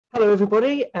Hello,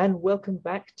 everybody, and welcome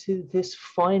back to this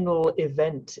final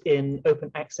event in Open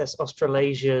Access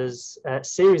Australasia's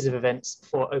series of events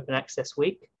for Open Access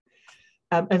Week.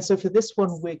 And so for this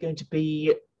one, we're going to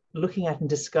be looking at and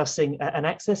discussing an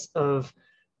aspect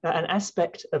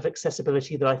of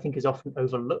accessibility that I think is often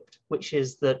overlooked, which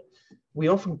is that we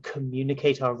often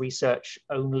communicate our research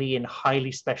only in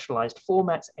highly specialized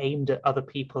formats aimed at other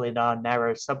people in our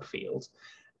narrow subfield.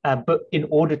 But in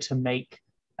order to make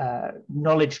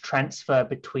knowledge transfer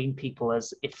between people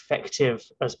as effective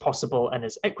as possible and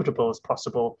as equitable as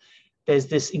possible, there's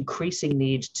this increasing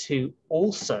need to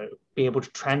also be able to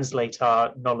translate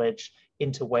our knowledge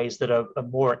into ways that are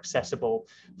more accessible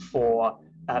for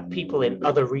people in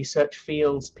other research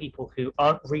fields, people who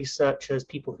aren't researchers,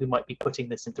 people who might be putting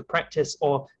this into practice,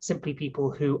 or simply people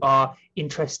who are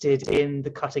interested in the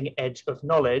cutting edge of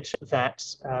knowledge that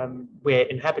we're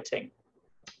inhabiting.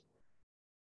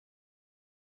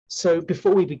 So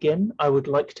before we begin, I would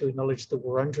like to acknowledge the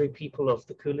Wurundjeri people of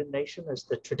the Kulin Nation as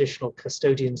the traditional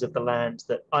custodians of the land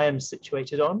that I am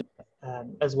situated on,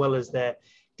 as well as their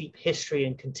deep history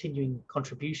and continuing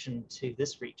contribution to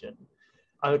this region.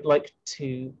 I would like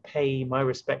to pay my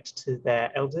respect to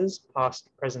their elders, past,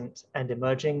 present, and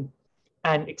emerging,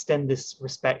 and extend this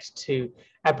respect to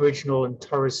Aboriginal and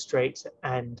Torres Strait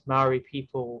and Maori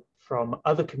people from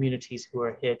other communities who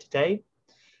are here today.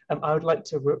 I would like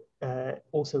to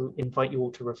also invite you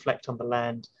all to reflect on the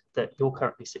land that you're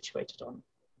currently situated on.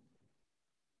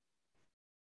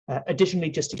 Additionally,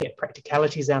 just to get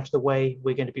practicalities out of the way,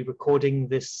 we're going to be recording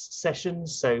this session,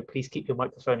 so please keep your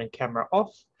microphone and camera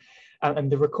off.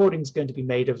 And the recording is going to be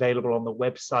made available on the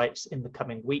website in the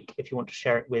coming week if you want to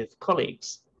share it with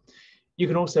colleagues. You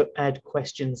can also add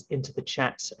questions into the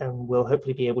chat, and we'll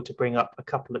hopefully be able to bring up a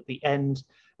couple at the end.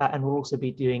 And we'll also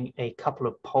be doing a couple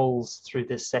of polls through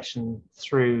this session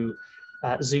through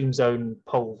Zoom's own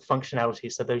poll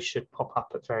functionality, so those should pop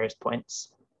up at various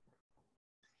points.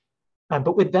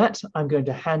 But with that, I'm going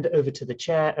to hand over to the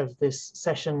chair of this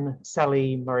session,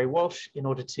 Sally Murray-Walsh, in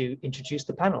order to introduce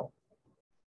the panel.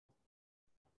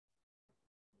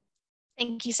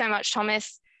 Thank you so much,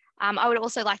 Thomas. I would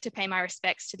also like to pay my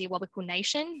respects to the Awabakal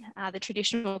Nation, the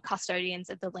traditional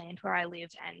custodians of the land where I live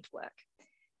and work.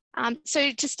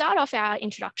 So to start off our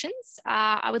introductions,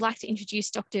 I would like to introduce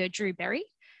Dr. Drew Berry.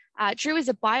 Drew is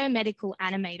a biomedical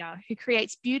animator who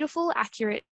creates beautiful,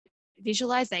 accurate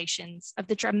visualizations of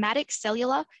the dramatic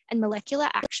cellular and molecular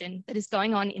action that is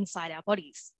going on inside our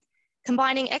bodies.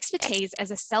 Combining expertise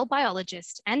as a cell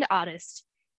biologist and artist,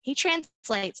 he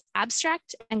translates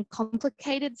abstract and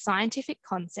complicated scientific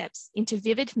concepts into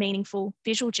vivid, meaningful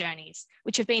visual journeys,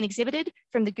 which have been exhibited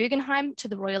from the Guggenheim to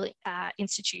the Royal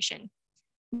Institution.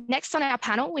 Next on our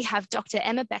panel, we have Dr.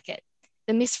 Emma Beckett,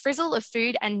 the Miss Frizzle of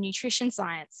food and nutrition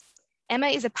science. Emma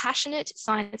is a passionate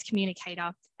science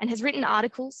communicator and has written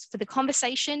articles for The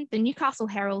Conversation, the Newcastle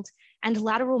Herald, and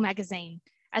Lateral magazine,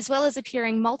 as well as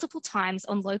appearing multiple times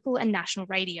on local and national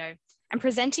radio and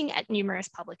presenting at numerous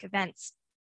public events.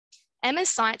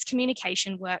 Emma's science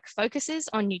communication work focuses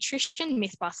on nutrition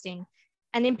myth-busting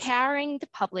and empowering the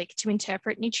public to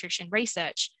interpret nutrition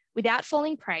research without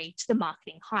falling prey to the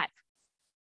marketing hype.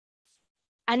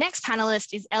 Our next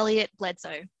panelist is Elliott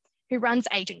Bledsoe, who runs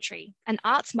Agentry, an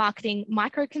arts marketing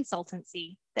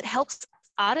micro-consultancy that helps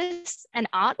artists and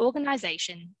art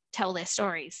organisations tell their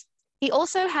stories. He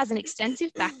also has an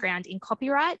extensive background in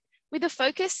copyright with a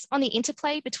focus on the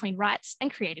interplay between rights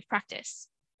and creative practice.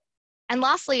 And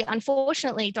lastly,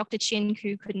 unfortunately, Dr.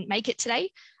 Khoo couldn't make it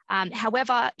today.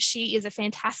 However, she is a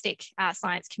fantastic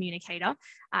science communicator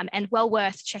and well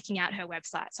worth checking out her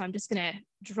website. So I'm just going to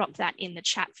drop that in the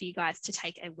chat for you guys to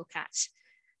take a look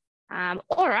at.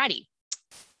 Alrighty.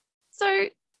 So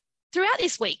throughout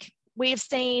this week, we have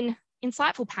seen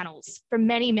insightful panels from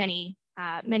many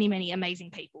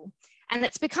amazing people. And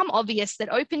it's become obvious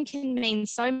that open can mean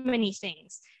so many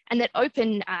things, and that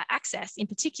open access in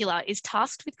particular is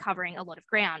tasked with covering a lot of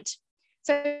ground.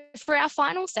 So for our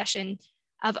final session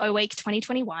of OWeek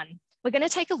 2021, we're going to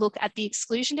take a look at the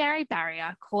exclusionary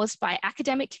barrier caused by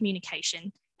academic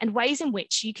communication and ways in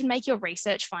which you can make your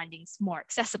research findings more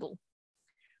accessible.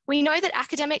 We know that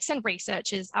academics and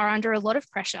researchers are under a lot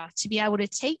of pressure to be able to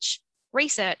teach,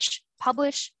 research,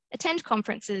 publish, attend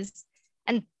conferences,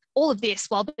 and all of this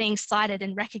while being cited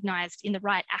and recognised in the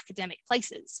right academic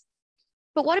places.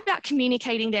 But what about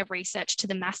communicating their research to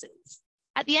the masses?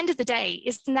 At the end of the day,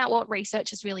 isn't that what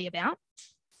research is really about?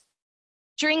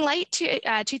 During late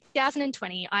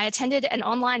 2020, I attended an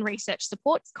online research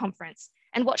support conference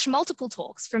and watched multiple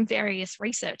talks from various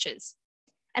researchers.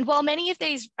 And while many of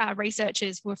these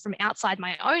researchers were from outside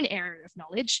my own area of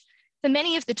knowledge, For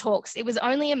many of the talks, it was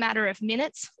only a matter of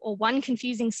minutes or one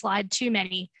confusing slide too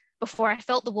many before I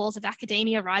felt the walls of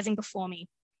academia rising before me.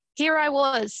 Here I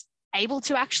was, able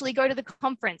to actually go to the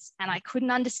conference, and I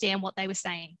couldn't understand what they were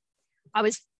saying. I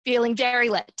was feeling very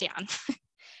let down.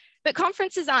 But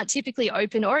conferences aren't typically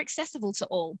open or accessible to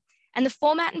all, and the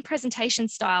format and presentation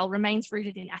style remains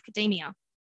rooted in academia.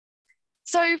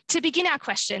 So to begin our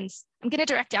questions, I'm going to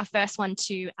direct our first one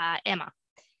to Emma.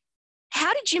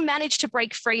 How did you manage to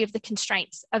break free of the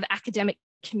constraints of academic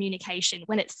communication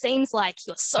when it seems like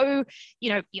you're so,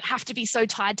 you have to be so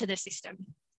tied to the system?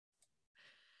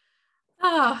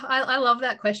 Oh, I love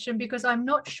that question because I'm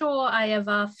not sure I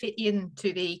ever fit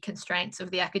into the constraints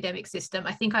of the academic system.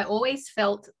 I think I always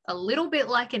felt a little bit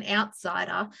like an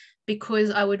outsider because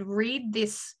I would read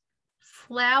this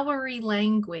flowery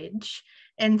language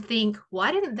and think,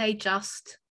 why didn't they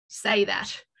just say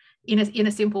that in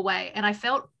a simple way? And I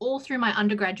felt all through my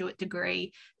undergraduate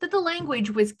degree that the language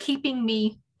was keeping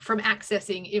me from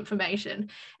accessing information.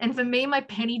 And for me, my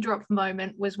penny dropped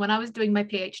moment was when I was doing my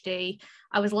PhD.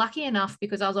 I was lucky enough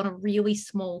because I was on a really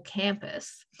small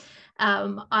campus.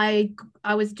 I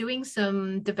was doing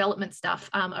some development stuff,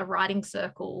 a writing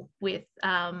circle with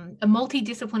a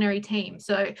multidisciplinary team.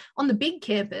 So on the big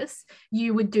campus,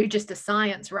 you would do just a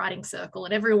science writing circle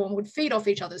and everyone would feed off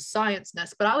each other's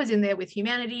science-ness. But I was in there with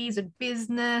humanities and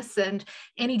business and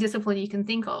any discipline you can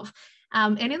think of.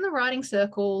 And in the writing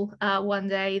circle one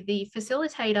day, the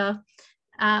facilitator,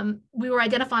 we were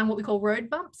identifying what we call road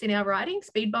bumps in our writing,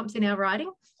 speed bumps in our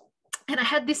writing. And I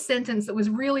had this sentence that was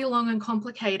really long and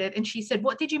complicated. And she said,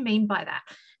 "What did you mean by that?"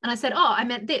 And I said, "Oh, I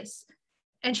meant this."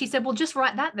 And she said, "Well, just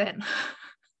write that then."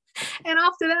 And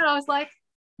after that, I was like,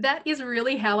 that is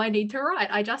really how I need to write.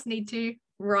 I just need to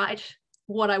write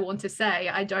what I want to say.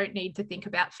 I don't need to think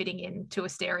about fitting into a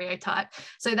stereotype.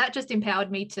 So that just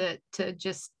empowered me to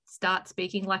just start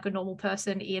speaking like a normal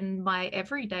person in my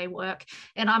everyday work.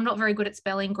 And I'm not very good at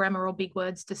spelling, grammar, or big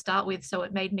words to start with, so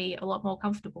it made me a lot more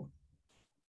comfortable.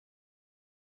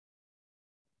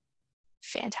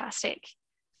 Fantastic.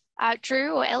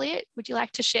 Drew or Elliott, would you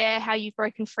like to share how you've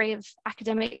broken free of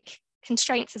academic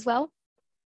constraints as well?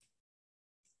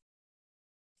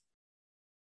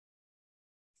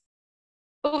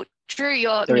 Oh, Drew,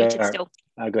 you're muted still.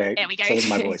 Great. There we go. So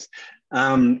my voice.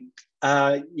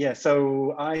 Yeah,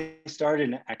 so I started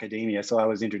in academia, so I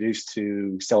was introduced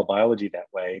to cell biology that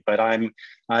way, but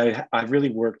I've really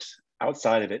worked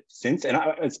outside of it since, and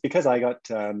it's because I got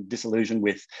disillusioned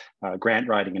with grant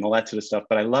writing and all that sort of stuff,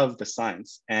 but I love the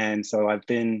science. And so I've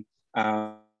been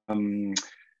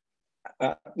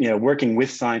working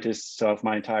with scientists of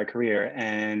my entire career,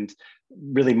 and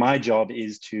really my job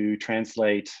is to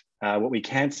translate what we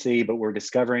can't see, but we're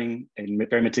discovering in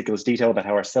very meticulous detail about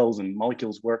how our cells and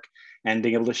molecules work, and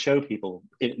being able to show people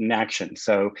it in action.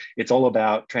 So it's all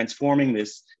about transforming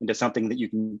this into something that you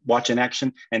can watch in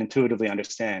action and intuitively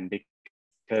understand,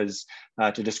 because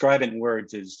to describe it in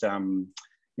words is,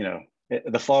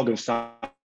 the fog of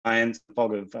science, the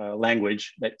fog of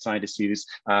language that scientists use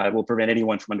will prevent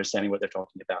anyone from understanding what they're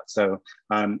talking about. So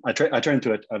I turn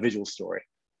to a visual story.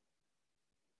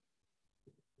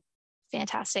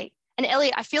 Fantastic. And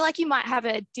Elliott, I feel like you might have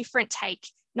a different take,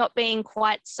 not being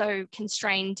quite so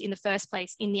constrained in the first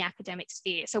place in the academic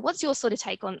sphere. So what's your sort of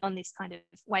take on this kind of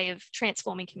way of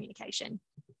transforming communication?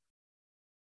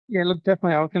 Yeah, look,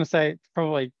 definitely. I was going to say it's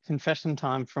probably confession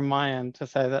time from my end to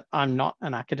say that I'm not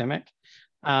an academic.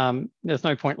 There's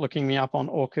no point looking me up on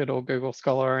Orchid or Google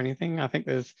Scholar or anything. I think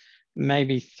there's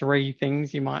maybe 3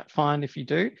 things you might find if you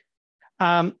do.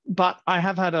 But I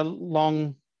have had a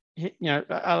long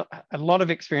a lot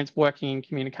of experience working in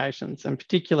communications, and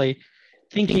particularly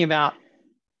thinking about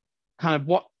kind of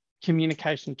what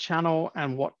communication channel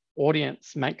and what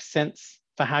audience makes sense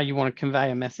for how you want to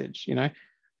convey a message.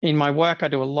 In my work, I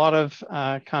do a lot of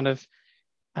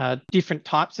different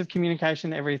types of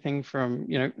communication, everything from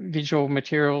visual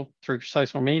material through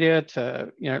social media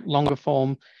to longer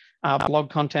form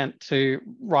blog content to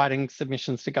writing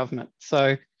submissions to government.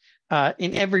 So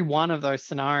in every one of those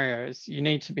scenarios, you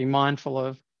need to be mindful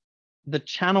of the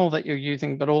channel that you're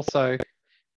using, but also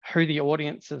who the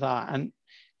audiences are. And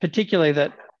particularly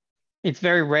that it's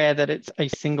very rare that it's a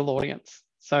single audience.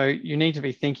 So you need to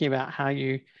be thinking about how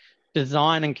you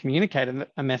design and communicate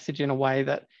a message in a way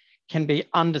that can be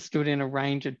understood in a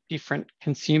range of different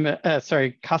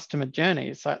customer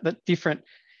journeys, so that different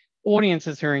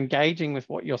audiences who are engaging with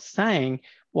what you're saying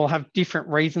will have different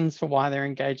reasons for why they're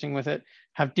engaging with it,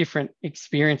 have different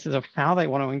experiences of how they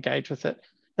want to engage with it,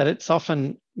 that it's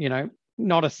often,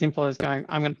 not as simple as going,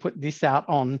 I'm going to put this out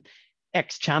on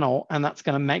X channel, and that's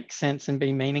going to make sense and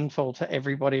be meaningful to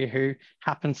everybody who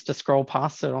happens to scroll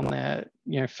past it on their,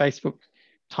 Facebook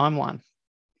timeline.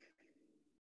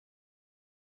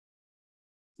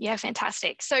 Yeah,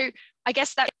 fantastic. So I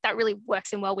guess that really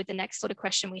works in well with the next sort of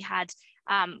question we had,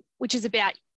 which is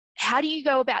about how do you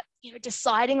go about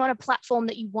deciding on a platform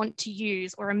that you want to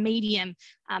use or a medium,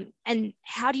 and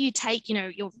how do you take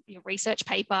your research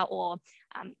paper or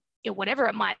whatever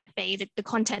it might be, the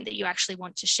content that you actually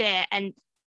want to share, and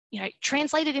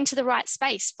translate it into the right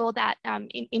space for that,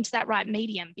 into that right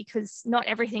medium, because not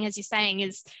everything, as you're saying,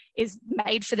 is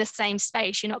made for the same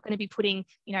space. You're not going to be putting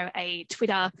a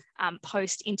Twitter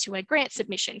post into a grant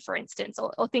submission, for instance,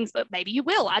 or things that maybe you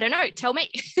will. I don't know. Tell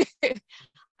me.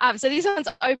 So this one's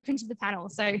open to the panel.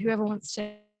 So whoever wants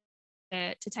to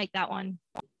take that one,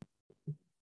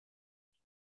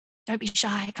 don't be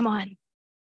shy. Come on.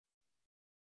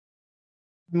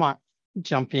 Might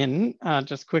jump in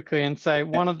just quickly and say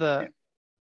one of the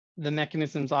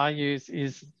mechanisms I use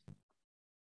is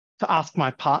to ask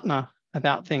my partner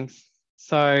about things.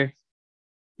 So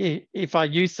if I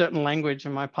use certain language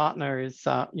and my partner is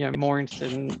more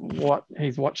interested in what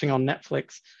he's watching on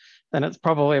Netflix, then it's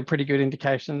probably a pretty good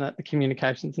indication that the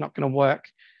communication is not going to work.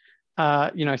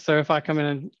 So if I come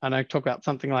in and talk about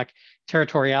something like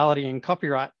territoriality and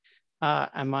copyright,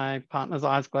 and my partner's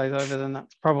eyes glaze over, then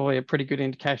that's probably a pretty good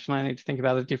indication I need to think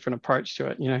about a different approach to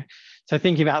it. So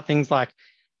thinking about things like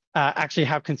actually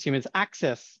how consumers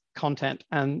access content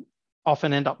and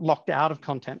often end up locked out of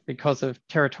content because of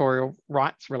territorial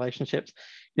rights relationships.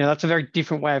 That's a very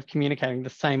different way of communicating the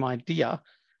same idea,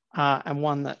 and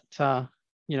one that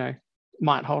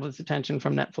might hold its attention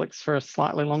from Netflix for a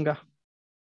slightly longer.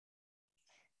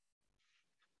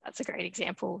 That's a great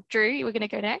example. Drew, you were going to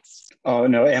go next? Oh,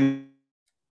 no, Emma.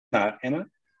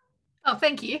 Oh,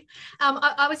 thank you.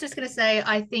 I was just going to say,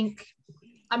 I think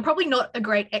I'm probably not a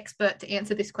great expert to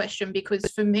answer this question,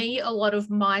 because for me, a lot of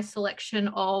my selection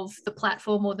of the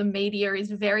platform or the media is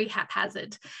very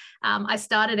haphazard. I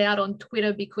started out on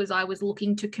Twitter because I was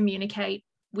looking to communicate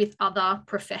with other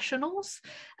professionals,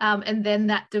 and then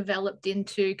that developed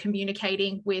into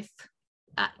communicating with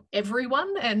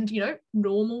everyone and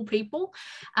normal people,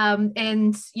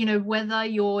 and whether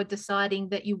you're deciding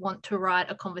that you want to write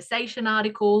a conversation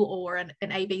article or an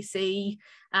ABC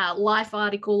Life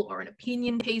article or an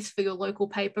opinion piece for your local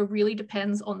paper really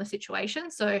depends on the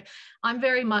situation. So I'm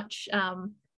very much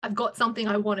I've got something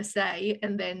I want to say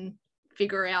and then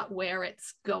figure out where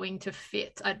it's going to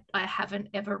fit. I haven't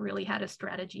ever really had a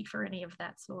strategy for any of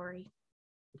that, sorry.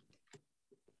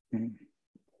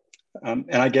 And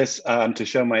I guess to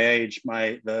show my age,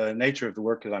 the nature of the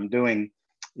work that I'm doing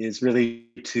is really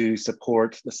to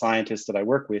support the scientists that I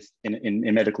work with in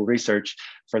medical research,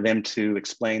 for them to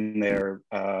explain their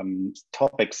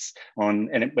topics on.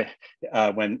 And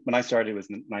when I started, it was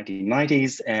in the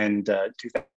 1990s and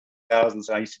 2000s.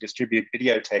 I used to distribute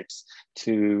videotapes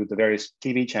to the various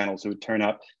TV channels who would turn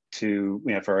up to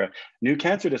for a new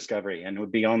cancer discovery, and it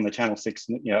would be on the Channel 6,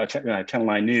 Channel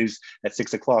 9 news at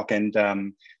 6 o'clock. And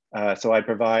so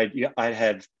I'd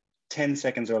have 10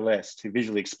 seconds or less to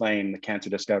visually explain the cancer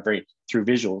discovery through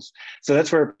visuals. So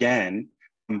that's where it began.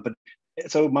 But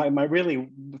so my really,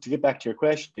 to get back to your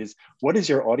question, is what is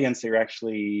your audience that you're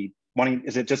actually wanting?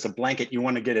 Is it just a blanket you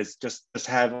want to get as just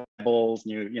have balls,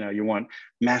 and you want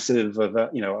massive of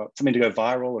something to go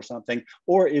viral or something,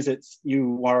 or is it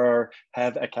you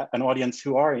have an audience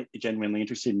who are genuinely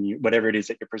interested in you, whatever it is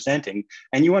that you're presenting,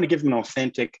 and you want to give them an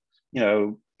authentic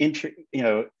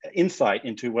insight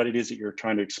into what it is that you're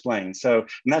trying to explain. So,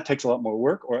 and that takes a lot more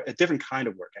work, or a different kind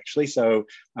of work, actually. So,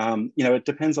 it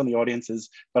depends on the audiences,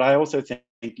 but I also think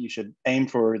you should aim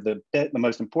for the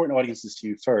most important audiences to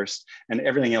you first, and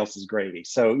everything else is gravy.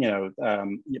 So,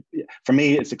 for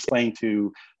me, it's explained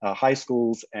to high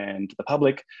schools and the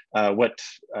public what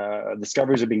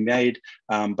discoveries are being made.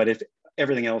 But if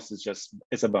everything else is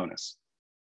it's a bonus.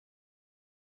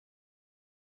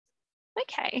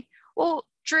 Okay. Well,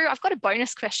 Drew, I've got a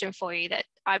bonus question for you that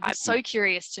I'm so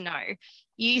curious to know.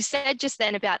 You said just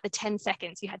then about the 10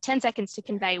 seconds. You had 10 seconds to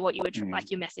convey what you would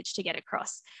like your message to get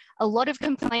across. A lot of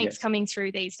complaints coming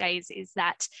through these days is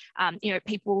that,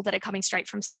 people that are coming straight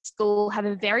from school have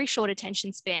a very short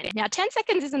attention span. Now, 10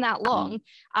 seconds isn't that long.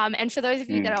 And for those of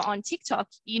you that are on TikTok,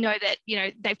 that,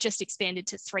 they've just expanded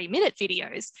to 3-minute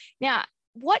videos. Now,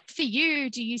 what for you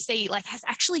do you see has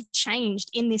actually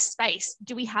changed in this space?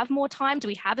 Do we have more time? Do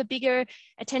we have a bigger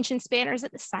attention span, or is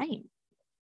it the same?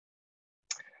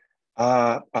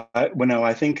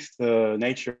 I think the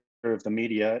nature of the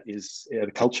media is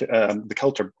the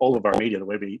culture, all of our media, the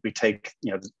way we take,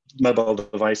 the mobile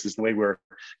devices, the way we're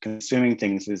consuming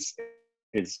things is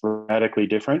is radically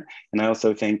different. And I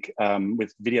also think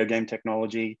with video game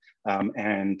technology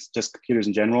and just computers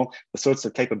in general, the sorts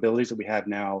of capabilities that we have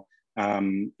now,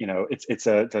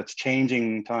 it's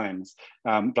changing times,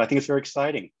 but I think it's very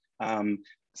exciting.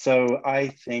 So I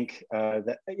think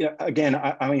that, again,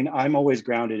 I mean, I'm always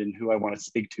grounded in who I want to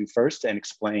speak to first and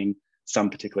explain some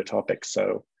particular topic.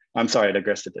 So I'm sorry I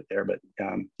digressed a bit there, but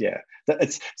yeah,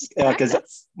 it's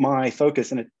because my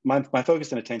focus and my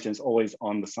focus and attention is always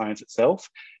on the science itself,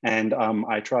 and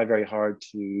I try very hard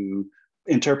to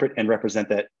interpret and represent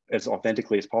that as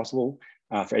authentically as possible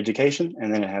for education,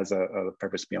 and then it has a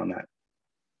purpose beyond that.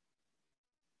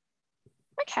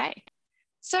 Okay,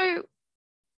 so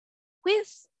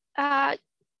with I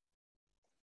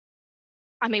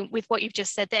mean, with what you've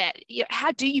just said there,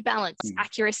 how do you balance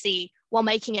accuracy while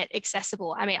making it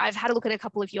accessible? I mean, I've had a look at a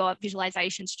couple of your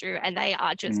visualizations, Drew, and they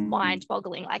are just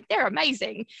mind-boggling. Like, they're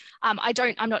amazing. I'm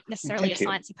not necessarily a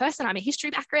sciencey person. I'm a history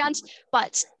background,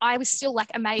 but I was still like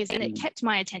amazed, and it kept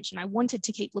my attention. I wanted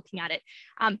to keep looking at it.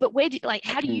 But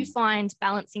how do you find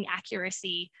balancing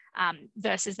accuracy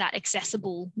versus that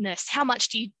accessibleness? How much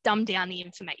do you dumb down the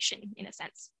information, in a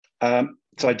sense?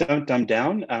 So I don't dumb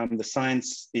down. The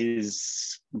science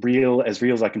is real as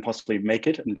I can possibly make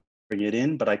it and bring it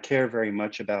in, but I care very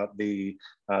much about the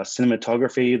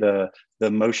cinematography, the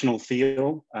emotional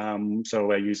feel.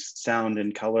 So I use sound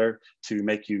and color to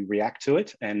make you react to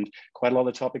it. And quite a lot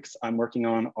of the topics I'm working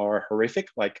on are horrific,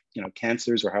 like,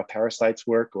 cancers, or how parasites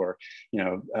work, or,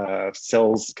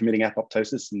 cells committing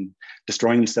apoptosis and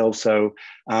destroying themselves. So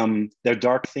they're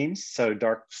dark themes. So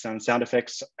dark sound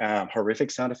effects,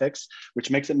 horrific sound effects, which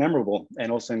makes it memorable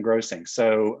and also engrossing.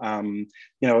 So,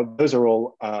 those are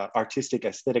all artistic,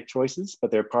 aesthetic choices,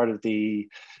 but they're part of the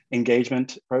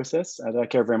engagement process that I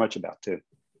care very much about too.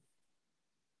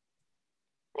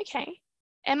 Okay.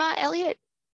 Emma, Elliott,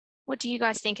 what do you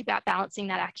guys think about balancing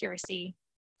that accuracy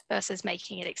versus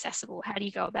making it accessible? How do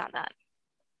you go about that?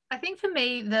 I think for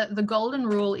me, the golden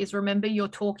rule is, remember, you're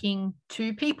talking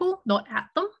to people, not at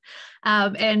them.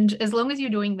 And as long as you're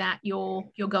doing that, you're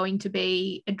going to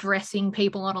be addressing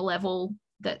people on a level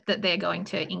that they're going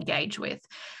to engage with.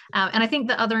 And I think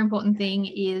the other important thing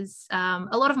is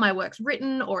a lot of my work's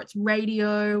written, or it's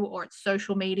radio, or it's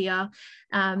social media.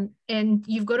 And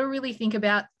you've got to really think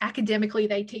about, academically,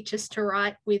 they teach us to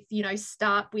write with,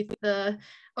 start with the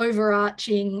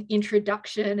overarching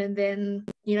introduction, and then,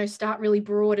 start really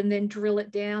broad, and then drill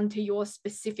it down to your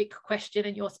specific question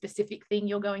and your specific thing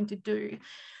you're going to do.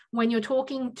 When you're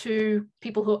talking to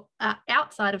people who are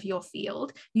outside of your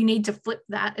field, you need to flip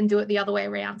that and do it the other way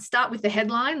around. Start with the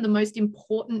headline, the most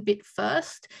important bit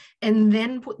first, and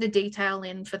then put the detail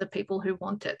in for the people who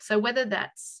want it. So whether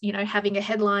that's, having a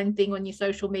headline thing on your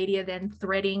social media, then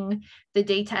threading the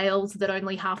details that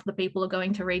only half the people are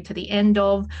going to read to the end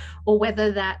of, or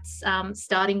whether that's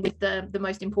starting with the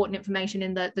most important information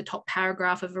in the top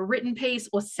paragraph of a written piece,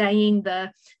 or saying the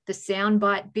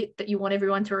soundbite bit that you want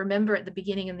everyone to remember at the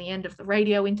beginning and the end of the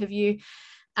radio interview.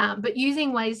 But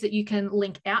using ways that you can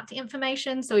link out to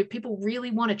information. So if people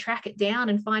really want to track it down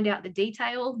and find out the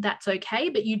detail, that's okay,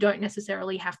 but you don't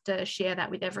necessarily have to share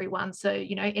that with everyone. So,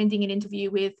 ending an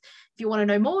interview with, if you want to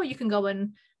know more, you can go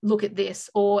and look at this,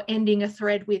 or ending a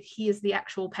thread with, here's the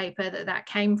actual paper that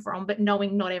came from, but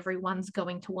knowing not everyone's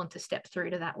going to want to step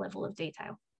through to that level of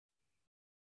detail.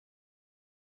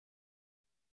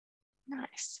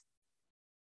 Nice.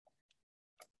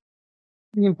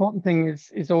 The important thing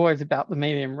is always about the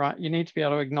medium, right? You need to be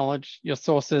able to acknowledge your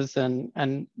sources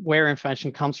and where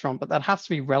information comes from, but that has to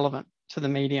be relevant to the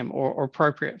medium, or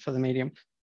appropriate for the medium.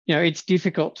 It's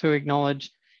difficult to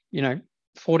acknowledge,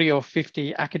 40 or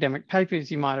 50 academic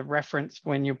papers you might have referenced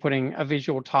when you're putting a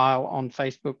visual tile on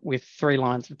Facebook with 3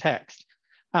 lines of text.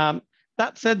 That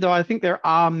said, though, I think there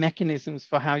are mechanisms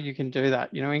for how you can do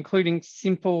that, including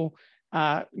simple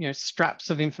straps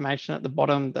of information at the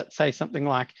bottom that say something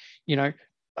like,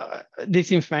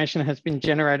 this information has been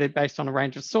generated based on a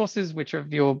range of sources which are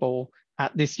viewable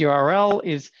at this URL,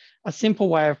 is a simple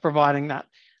way of providing that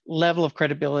level of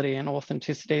credibility and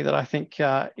authenticity that I think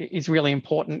is really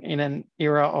important in an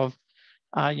era of,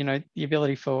 the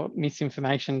ability for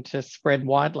misinformation to spread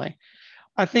widely.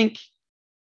 I think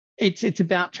it's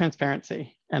about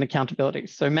transparency and accountability.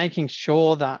 So making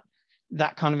sure that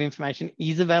kind of information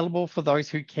is available for those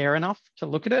who care enough to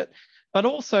look at it, but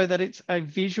also that it's a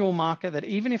visual marker that,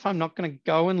 even if I'm not going to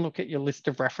go and look at your list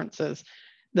of references,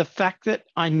 the fact that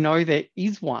I know there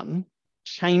is one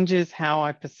changes how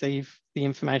I perceive the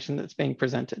information that's being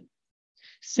presented.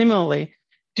 Similarly,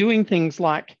 doing things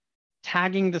like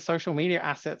tagging the social media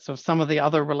assets of some of the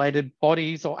other related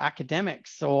bodies or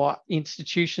academics or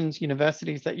institutions,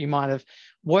 universities that you might have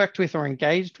worked with or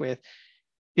engaged with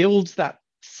builds that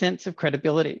sense of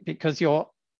credibility, because you're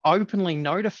openly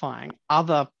notifying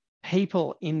other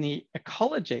people in the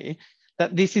ecology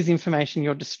that this is information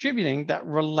you're distributing that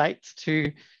relates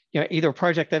to, either a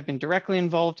project they've been directly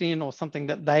involved in or something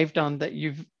that they've done that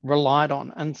you've relied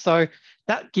on. And so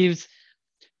that gives,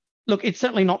 look, it's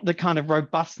certainly not the kind of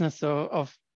robustness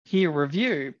of peer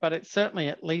review, but it certainly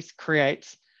at least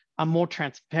creates a more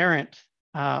transparent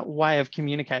way of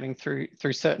communicating through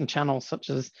certain channels, such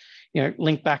as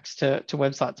link backs to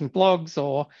websites and blogs,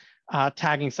 or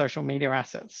tagging social media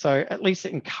assets. So at least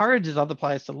it encourages other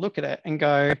players to look at it and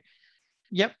go,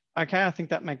 yep, okay, I think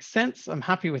that makes sense, I'm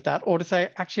happy with that. Or to say,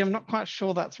 actually, I'm not quite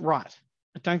sure that's right.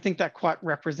 I don't think that quite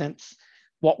represents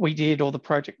what we did or the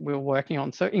project we were working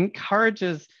on. So it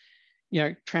encourages,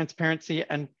 transparency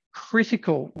and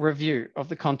critical review of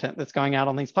the content that's going out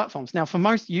on these platforms. Now, for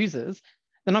most users,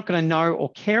 they're not going to know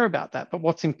or care about that, but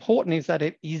what's important is that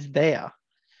it is there,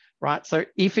 right? So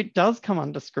if it does come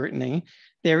under scrutiny,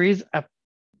 there is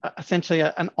essentially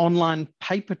an online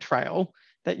paper trail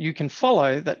that you can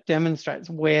follow that demonstrates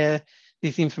where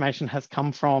this information has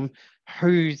come from,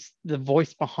 who's the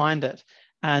voice behind it,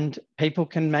 and people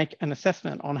can make an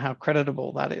assessment on how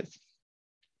creditable that is.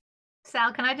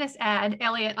 Sal, can I just add,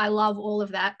 Elliott, I love all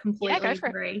of that, completely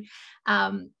agree.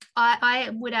 I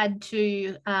would add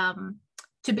to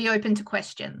be open to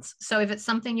questions. So if it's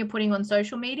something you're putting on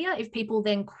social media, if people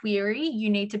then query,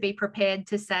 you need to be prepared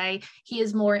to say,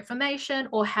 here's more information,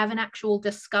 or have an actual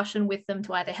discussion with them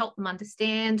to either help them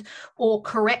understand or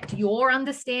correct your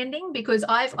understanding, because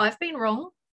I've been wrong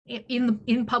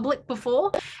in public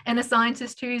before, and a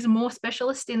scientist who's more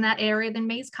specialist in that area than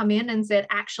me has come in and said,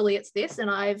 actually it's this,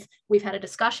 and we've had a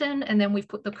discussion, and then we've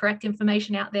put the correct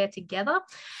information out there together.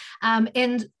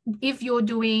 And if you're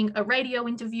doing a radio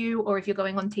interview, or if you're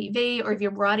going on TV, or if you're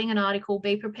writing an article,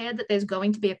 be prepared that there's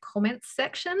going to be a comments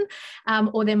section,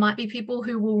 or there might be people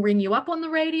who will ring you up on the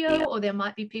radio, or there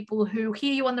might be people who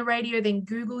hear you on the radio, then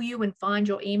Google you and find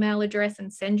your email address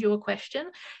and send you a question.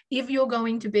 If you're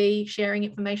going to be sharing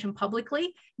information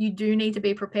publicly, you do need to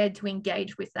be prepared to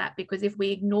engage with that, because if we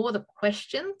ignore the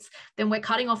questions, then we're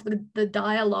cutting off the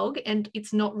dialogue, and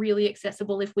it's not really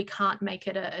accessible if we can't make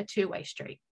it a two-way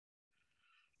street.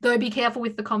 Though be careful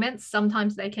with the comments.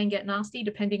 Sometimes they can get nasty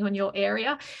depending on your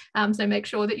area. So make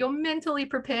sure that you're mentally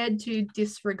prepared to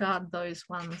disregard those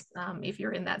ones if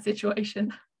you're in that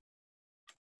situation.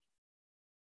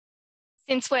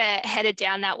 Since we're headed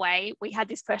down that way, we had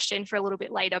this question for a little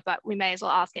bit later, but we may as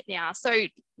well ask it now. So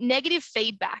negative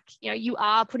feedback, you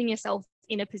are putting yourself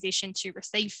in a position to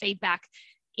receive feedback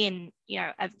in,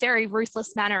 a very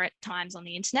ruthless manner at times on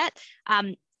the internet.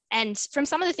 And from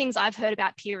some of the things I've heard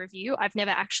about peer review, I've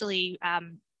never actually,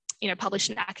 published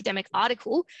an academic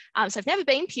article. So I've never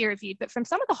been peer reviewed, but from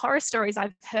some of the horror stories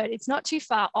I've heard, it's not too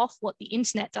far off what the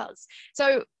internet does.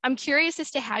 So I'm curious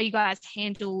as to how you guys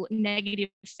handle negative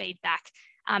feedback,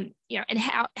 and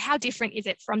how different is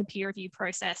it from the peer review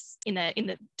process in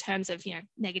the terms of,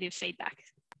 negative feedback?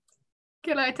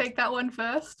 Can I take that one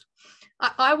first?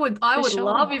 I would sure.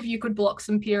 Love if you could block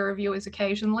some peer reviewers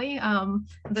occasionally,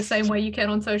 the same way you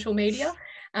can on social media,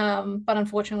 but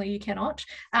unfortunately you cannot.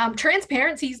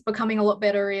 Transparency is becoming a lot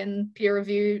better in peer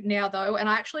review now, though, and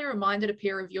I actually reminded a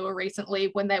peer reviewer recently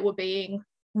when they were being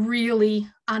really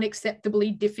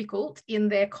unacceptably difficult in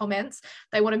their comments.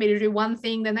 They wanted me to do one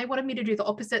thing, then they wanted me to do the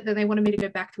opposite, then they wanted me to go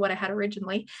back to what I had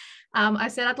originally. I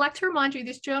said, I'd like to remind you,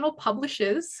 this journal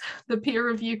publishes the peer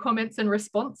review comments and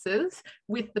responses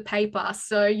with the paper.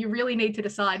 So you really need to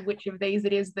decide which of these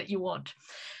it is that you want.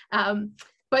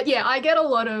 But yeah, I get a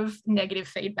lot of negative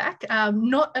feedback,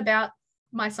 not about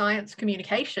my science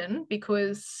communication,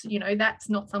 because, that's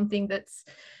not something that's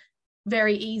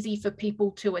very easy for people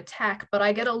to attack, but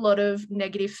I get a lot of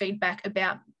negative feedback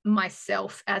about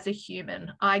myself as a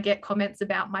human. I get comments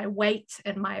about my weight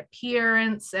and my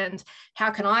appearance, and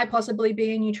how can I possibly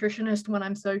be a nutritionist when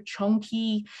I'm so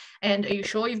chonky? And are you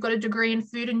sure you've got a degree in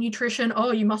food and nutrition?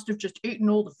 Oh, you must have just eaten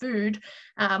all the food.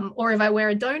 Or if I wear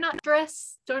a donut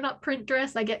print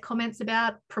dress, I get comments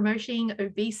about promoting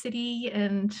obesity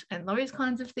and those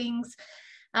kinds of things.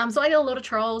 So I get a lot of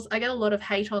trolls. I get a lot of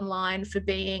hate online for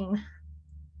being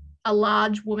a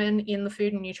large woman in the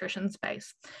food and nutrition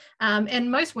space. And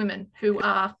most women who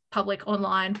are public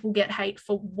online will get hate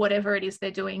for whatever it is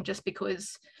they're doing, just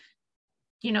because,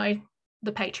 the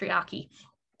patriarchy.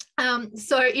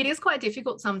 So it is quite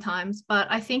difficult sometimes, but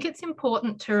I think it's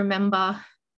important to remember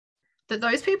that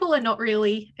those people are not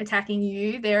really attacking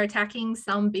you. They're attacking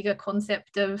some bigger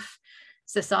concept of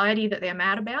society that they're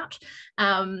mad about.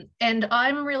 And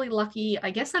I'm really lucky.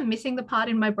 I guess I'm missing the part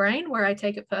in my brain where I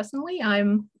take it personally.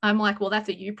 I'm like, well, that's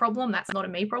a you problem. That's not a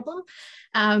me problem.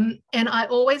 And I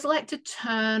always like to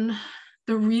turn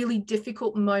the really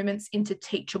difficult moments into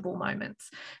teachable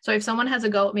moments. So if someone has a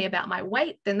go at me about my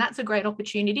weight, then that's a great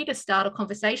opportunity to start a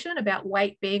conversation about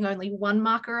weight being only one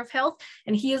marker of health.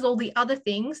 And here's all the other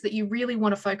things that you really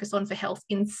want to focus on for health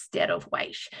instead of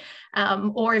weight.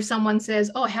 Or if someone says,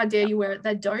 oh, how dare you wear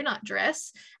that donut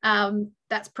dress?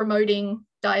 That's promoting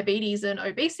diabetes and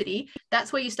obesity.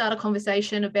 That's where you start a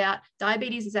conversation about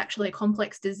diabetes is actually a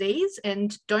complex disease,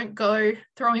 and don't go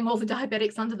throwing all the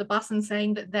diabetics under the bus and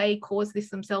saying that they cause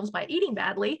this themselves by eating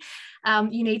badly.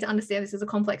 You need to understand this is a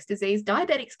complex disease.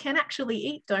 Diabetics can actually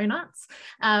eat donuts,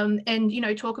 and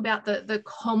talk about the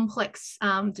complex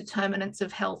determinants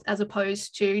of health as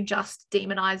opposed to just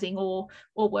demonizing or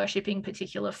worshipping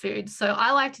particular foods. So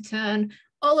I like to turn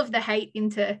all of the hate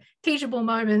into teachable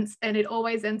moments, and it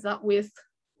always ends up with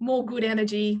more good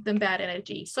energy than bad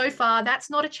energy. So far, that's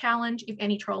not a challenge if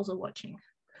any trolls are watching.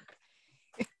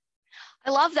 I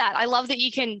love that. I love that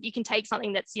you can take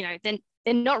something that's, then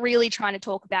they're not really trying to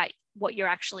talk about what you're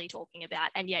actually talking about,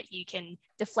 and yet you can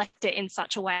deflect it in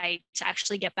such a way to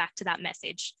actually get back to that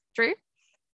message. Drew?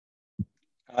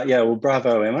 Yeah, well,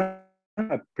 bravo, Emma.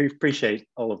 I appreciate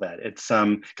all of that. It's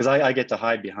because I get to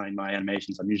hide behind my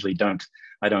animations.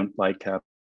 I don't like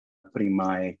putting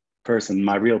my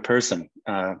real person,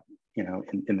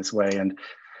 in this way. And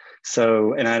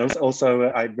so, and I also,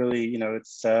 I really,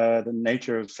 it's the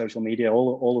nature of social media,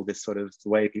 all of this sort of the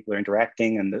way people are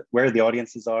interacting and where the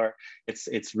audiences are.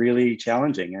 It's really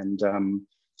challenging. And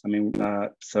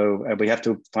so we have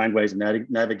to find ways of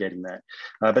navigating that.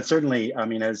 But certainly,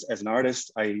 as an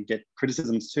artist, I get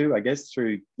criticisms too, I guess,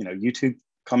 through, YouTube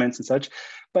comments and such.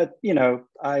 But,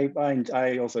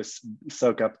 I also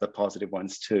soak up the positive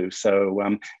ones too. So,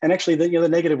 and actually, the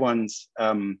negative ones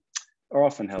are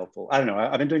often helpful. I don't know,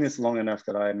 I've been doing this long enough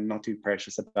that I'm not too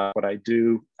precious about what I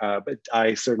do, but it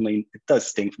does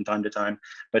sting from time to time,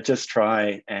 but just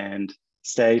try and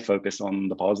stay focused on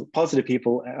the positive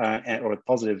people or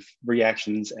positive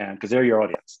reactions, and because they're your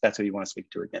audience, that's who you want to speak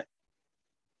to again.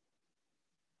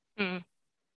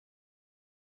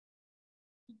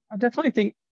 I definitely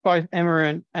think both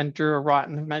Emma and Drew are right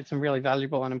and have made some really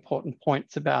valuable and important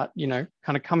points about, kind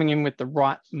of coming in with the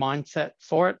right mindset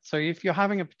for it. So if you're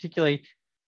having a particularly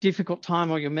difficult time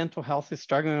or your mental health is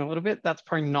struggling a little bit, that's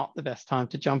probably not the best time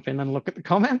to jump in and look at the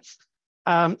comments.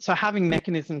 So having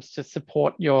mechanisms to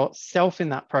support yourself in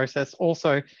that process,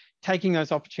 also taking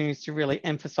those opportunities to really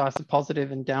emphasize the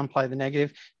positive and downplay the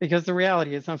negative, because the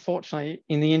reality is, unfortunately,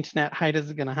 in the internet, haters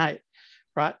are going to hate,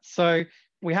 right? So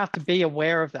we have to be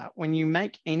aware of that. When you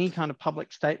make any kind of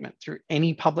public statement through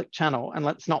any public channel, and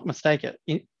let's not mistake it,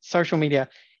 social media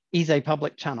is a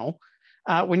public channel.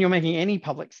 When you're making any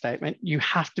public statement, you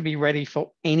have to be ready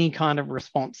for any kind of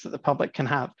response that the public can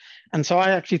have. And so I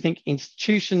actually think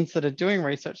institutions that are doing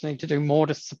research need to do more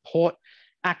to support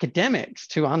academics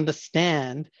to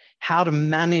understand how to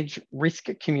manage risk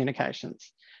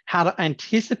communications, how to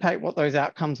anticipate what those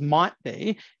outcomes might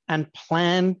be and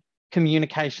plan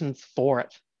communications for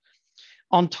it.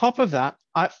 On top of that,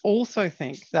 I also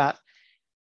think that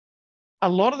a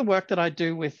lot of the work that I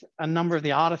do with a number of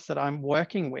the artists that I'm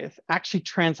working with actually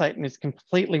translate and is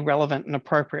completely relevant and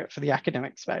appropriate for the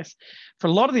academic space. For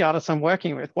a lot of the artists I'm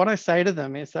working with, what I say to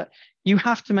them is that you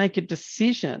have to make a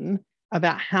decision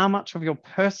about how much of your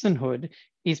personhood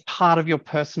is part of your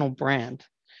personal brand,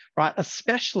 right?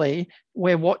 Especially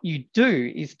where what you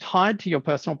do is tied to your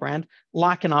personal brand,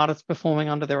 like an artist performing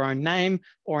under their own name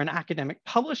or an academic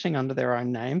publishing under their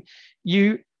own name.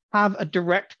 You have a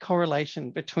direct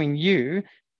correlation between you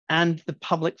and the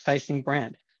public-facing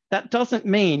brand. That doesn't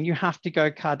mean you have to go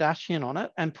Kardashian on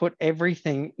it and put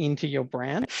everything into your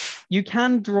brand. You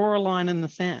can draw a line in the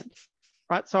sand,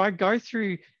 right? So I go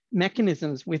through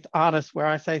mechanisms with artists where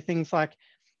I say things like,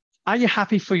 are you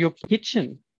happy for your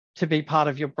kitchen to be part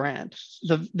of your brand?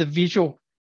 The visual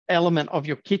element of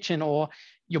your kitchen or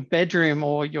your bedroom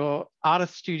or your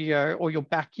artist studio or your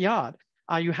backyard.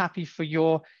 Are you happy for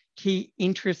your key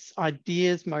interests,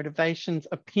 ideas, motivations,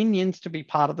 opinions to be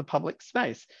part of the public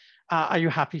space? Are you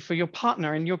happy for your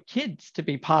partner and your kids to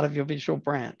be part of your visual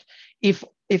brand? If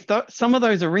some of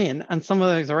those are in and some of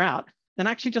those are out, then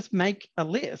actually just make a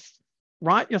list.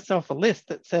 Write yourself a list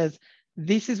that says,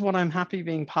 this is what I'm happy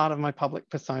being part of my public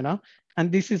persona,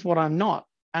 and this is what I'm not.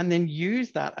 And then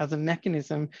use that as a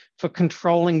mechanism for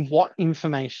controlling what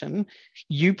information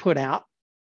you put out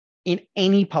in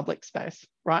any public space,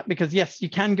 right? Because yes, you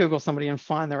can Google somebody and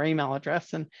find their email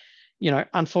address. And,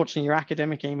 unfortunately, your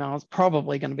academic email is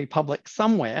probably going to be public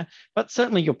somewhere, but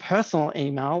certainly your personal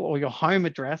email or your home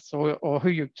address or who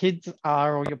your kids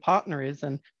are or your partner is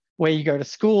and where you go to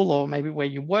school or maybe where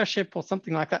you worship or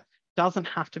something like that doesn't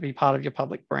have to be part of your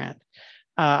public brand.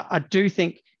 I do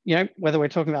think, whether we're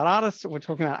talking about artists or we're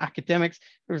talking about academics,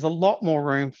 there's a lot more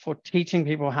room for teaching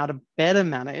people how to better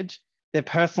manage their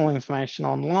personal information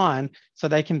online so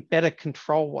they can better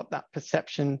control what that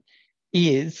perception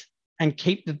is and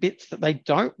keep the bits that they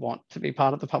don't want to be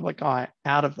part of the public eye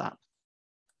out of that.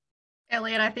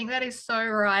 Elliott, I think that is so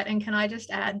right. And can I just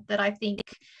add that I think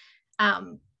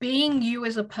being you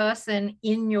as a person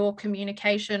in your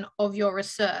communication of your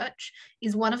research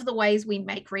is one of the ways we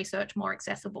make research more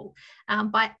accessible.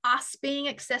 By us being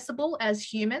accessible as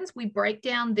humans, we break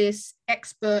down this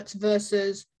experts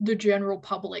versus the general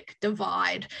public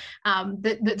divide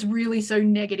that's really so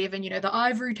negative. And, the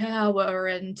ivory tower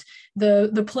and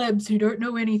the plebs who don't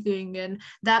know anything and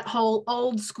that whole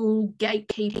old school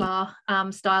gatekeeper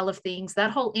style of things, that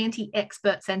whole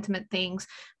anti-expert sentiment things.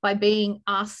 By being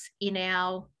us in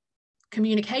our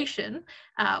communication,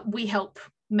 we help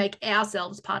make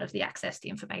ourselves part of the access to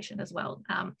information as well.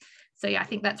 So yeah, I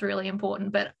think that's really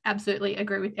important, but absolutely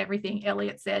agree with everything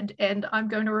Elliott said. And I'm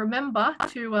going to remember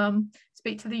to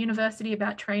speak to the university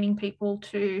about training people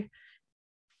to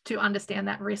understand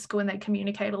that risk when they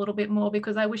communicate a little bit more,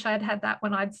 because I wish I had had that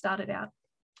when I'd started out.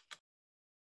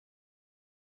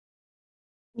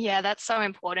 Yeah, that's so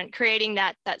important. Creating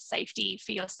that safety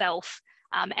for yourself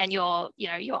and your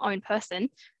own person.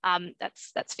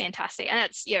 That's fantastic. And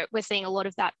it's, we're seeing a lot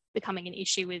of that becoming an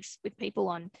issue with people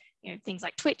on, things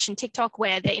like Twitch and TikTok,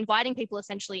 where they're inviting people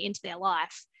essentially into their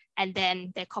life and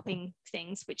then they're copying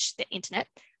things, which the internet,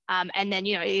 and then,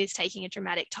 it is taking a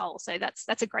dramatic toll. So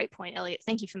that's a great point, Elliott.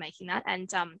 Thank you for making that. And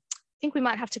I think we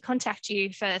might have to contact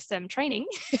you for some training,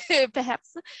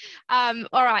 perhaps. All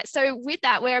right, so with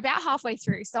that, we're about halfway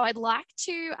through. So I'd like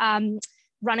to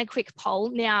run a quick poll.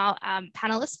 Now,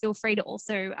 panelists, feel free to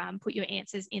also put your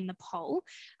answers in the poll.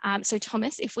 So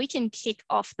Thomas, if we can kick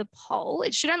off the poll,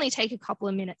 it should only take a couple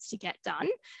of minutes to get done.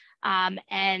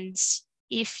 And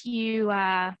if you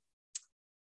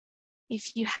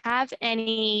have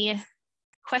any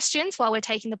questions while we're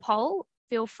taking the poll,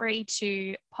 feel free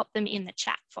to pop them in the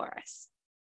chat for us.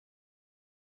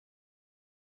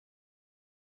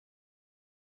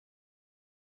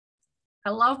 I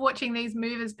love watching these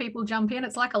move as people jump in.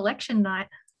 It's like election night.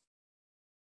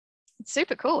 It's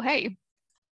super cool, hey.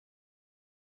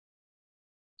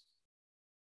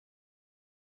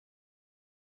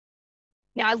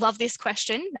 Now, I love this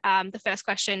question, the first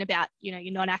question about, your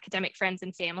non-academic friends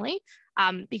and family,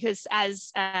 because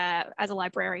as a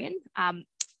librarian,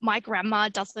 my grandma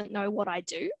doesn't know what I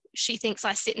do. She thinks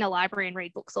I sit in a library and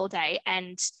read books all day.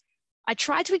 And I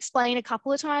tried to explain a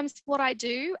couple of times what I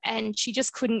do, and she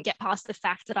just couldn't get past the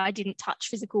fact that I didn't touch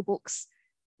physical books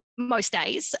most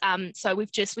days. So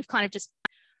we've just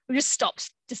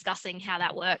stopped discussing how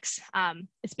that works.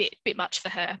 It's a bit much for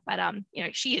her, but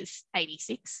she is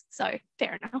 86, so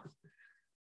fair enough.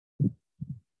 I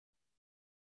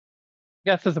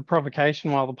guess as a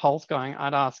provocation while the poll's going,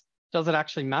 I'd ask, does it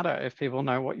actually matter if people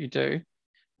know what you do?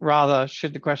 Rather,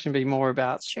 should the question be more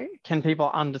about, can people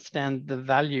understand the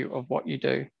value of what you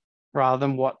do rather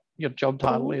than what your job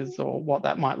title is or what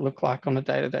that might look like on a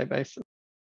day-to-day basis?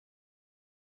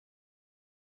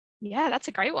 Yeah, that's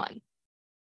a great one.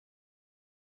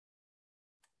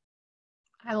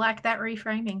 I like that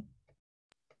reframing.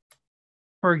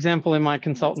 For example, in my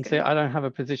consultancy, I don't have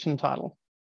a position title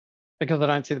because I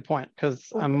don't see the point,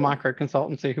 because I'm a micro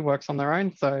consultancy who works on their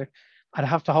own. So I'd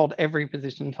have to hold every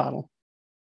position title.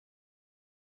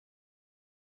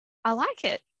 I like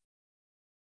it.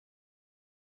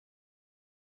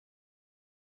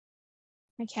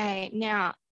 Okay,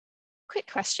 now,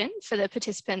 quick question for the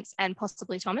participants and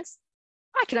possibly Thomas.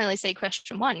 I can only see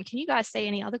question 1. Can you guys see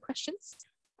any other questions?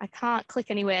 I can't click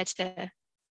anywhere to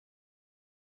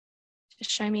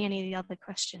show me any of the other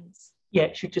questions. Yeah,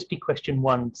 it should just be question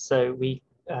 1. So we,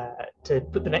 to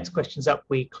put the next questions up,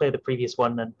 we clear the previous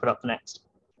one and put up the next.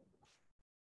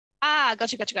 Ah,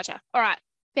 gotcha. All right,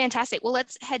 fantastic. Well,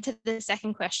 let's head to the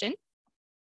second question.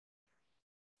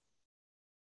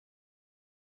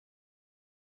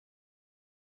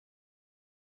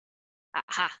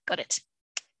 Aha, got it.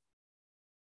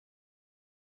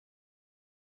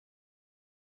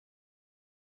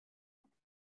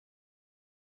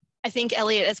 I think,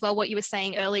 Elliott, as well, what you were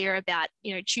saying earlier about,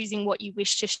 choosing what you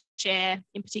wish to share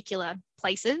in particular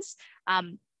places.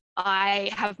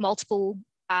 I have multiple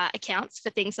accounts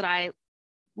for things that I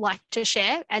like to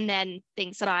share, and then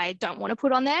things that I don't want to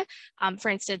put on there. For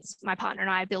instance, my partner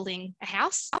and I are building a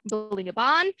house, building a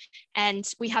barn, and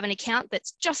we have an account that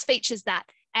just features that.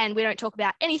 And we don't talk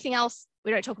about anything else.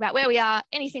 We don't talk about where we are,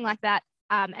 anything like that.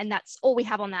 And that's all we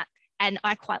have on that. And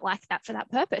I quite like that for that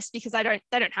purpose, because they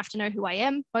don't have to know who I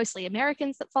am. Mostly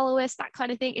Americans that follow us, that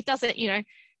kind of thing. It doesn't,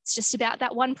 it's just about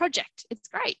that one project. It's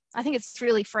great. I think it's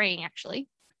really freeing, actually.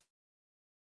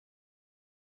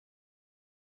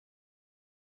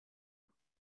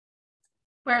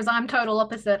 Whereas I'm total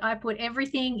opposite. I put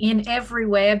everything in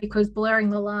everywhere because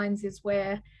blurring the lines is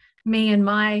where me and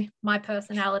my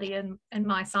personality and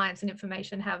my science and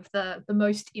information have the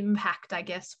most impact, I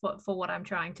guess, for what I'm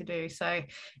trying to do. So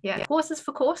yeah, courses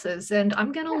for courses. And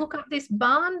I'm going to look up this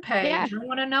barn page. Yeah. I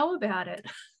want to know about it.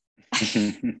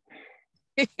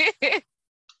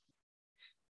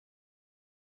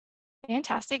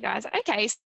 Fantastic, guys. Okay,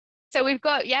 so we've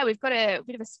got a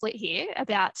bit of a split here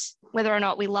about whether or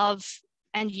not we love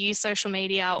and use social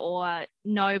media, or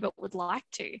no but would like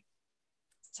to.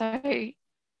 So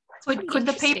could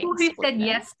the people who said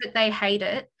yes but they hate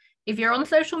it, if you're on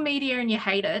social media and you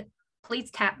hate it,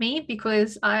 please tap me,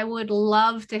 because I would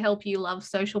love to help you love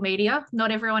social media.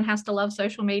 Not everyone has to love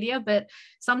social media, but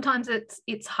sometimes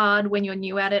it's hard when you're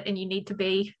new at it and you need to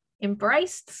be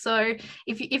embraced. So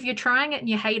if you're trying it and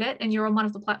you hate it and you're on one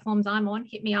of the platforms I'm on,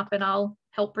 hit me up and I'll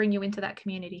help bring you into that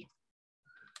community.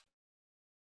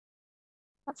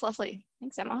 That's lovely.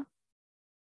 Thanks, Emma.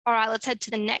 All right, let's head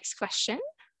to the next question.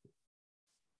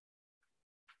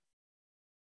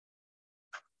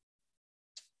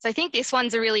 So I think this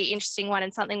one's a really interesting one,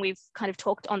 and something we've kind of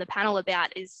talked on the panel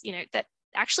about is, that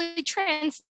actually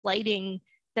translating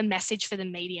the message for the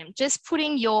medium, just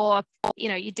putting your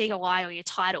DOI or your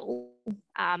title,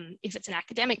 if it's an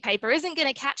academic paper, isn't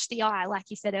going to catch the eye, like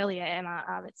you said earlier,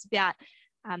 Emma. It's about,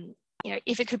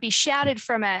 if it could be shouted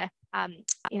from a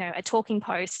talking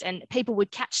post and people would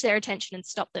catch their attention and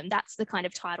stop them, that's the kind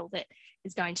of title that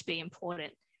is going to be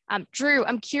important. Drew,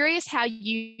 I'm curious how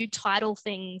you title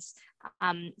things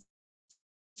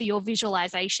for your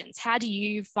visualizations. How do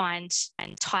you find,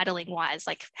 and titling wise,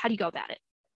 like how do you go about it?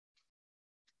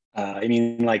 I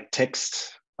mean, like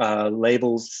text,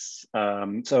 labels.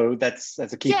 So that's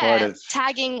a key part of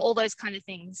tagging, all those kind of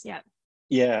things. Yeah.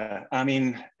 Yeah. I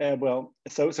mean, well,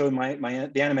 so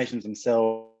the animations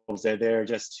themselves, they're there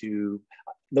just to,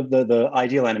 the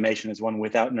ideal animation is one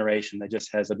without narration that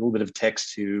just has a little bit of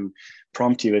text to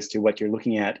prompt you as to what you're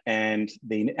looking at, and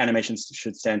the animation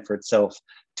should stand for itself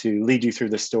to lead you through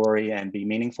the story and be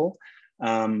meaningful.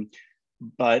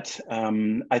 But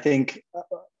I think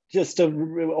just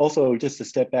to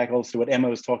step back also to what Emma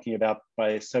was talking about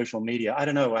by social media, I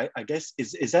don't know, I guess,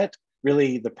 is that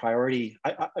really the priority?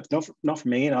 Not for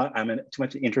me, and I'm too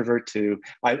much an introvert to,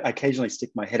 I occasionally stick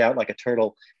my head out like a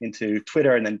turtle into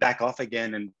Twitter and then back off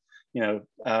again, and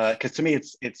because to me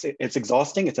it's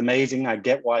exhausting. It's amazing. I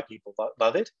get why people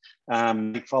love it.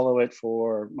 I follow it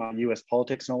for US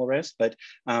politics and all the rest, but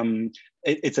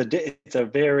it's a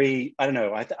very, I don't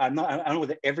know. I don't know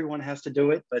whether everyone has to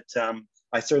do it, but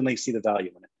I certainly see the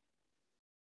value in it.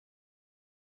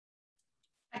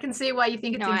 I can see why you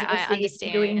think it's exhausting. I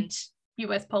understand. Doing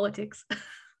US politics.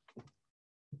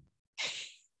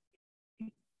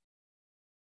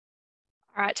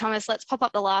 All right, Thomas, let's pop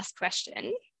up the last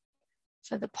question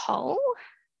for the poll.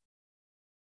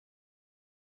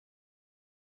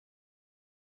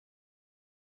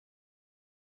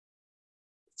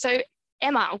 So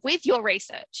Emma, with your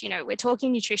research, we're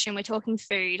talking nutrition, we're talking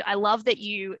food. I love that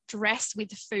you dress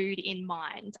with food in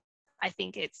mind. I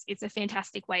think it's a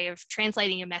fantastic way of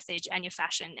translating your message and your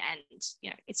fashion, and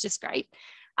it's just great.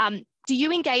 Do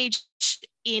you engage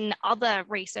in other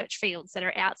research fields that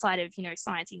are outside of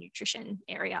science and nutrition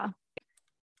area?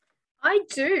 I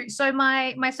do. So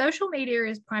my social media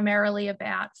is primarily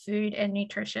about food and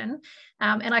nutrition,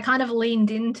 and I kind of leaned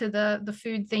into the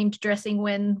food themed dressing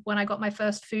when I got my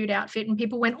first food outfit, and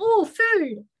people went, "Oh,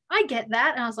 food! I get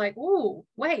that." And I was like, "Oh,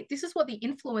 wait, this is what the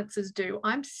influencers do.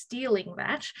 I'm stealing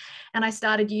that." And I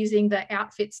started using the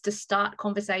outfits to start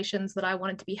conversations that I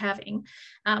wanted to be having.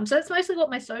 So that's mostly what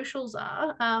my socials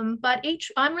are. But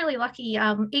I'm really lucky.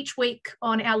 Each week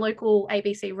on our local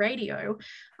ABC radio,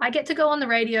 I get to go on the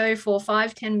radio for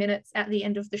 5-10 minutes at the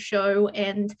end of the show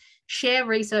and share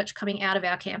research coming out of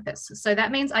our campus. So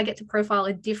that means I get to profile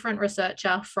a different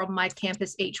researcher from my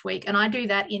campus each week. And I do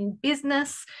that in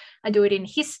business, I do it in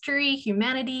history,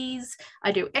 humanities,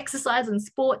 I do exercise and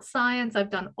sports science, I've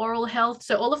done oral health.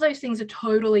 So all of those things are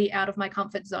totally out of my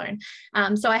comfort zone.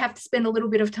 So I have to spend a little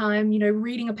bit of time, you know,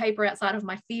 reading a paper outside of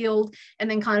my field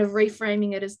and then kind of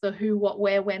reframing it as the who, what,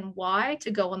 where, when, why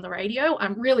to go on the radio.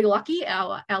 I'm really lucky.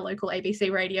 Our local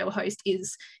ABC radio host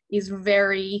is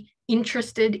very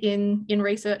interested in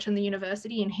research in the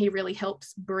university, and he really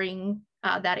helps bring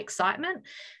that excitement.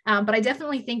 But I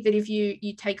definitely think that if you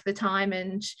take the time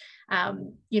and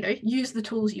you know, use the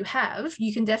tools you have,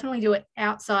 you can definitely do it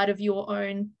outside of your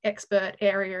own expert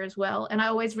area as well. And I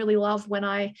always really love when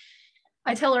I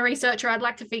tell a researcher I'd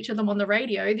like to feature them on the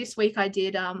radio. This week I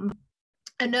did a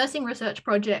nursing research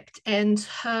project, and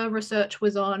her research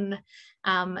was on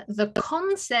the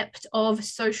concept of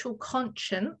social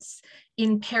conscience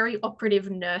in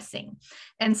perioperative nursing.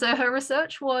 And so her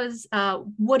research was,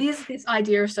 what is this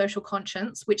idea of social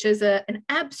conscience, which is an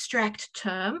abstract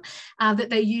term that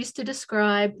they use to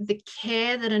describe the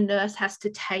care that a nurse has to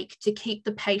take to keep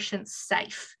the patient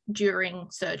safe during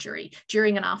surgery,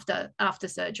 during and after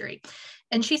surgery.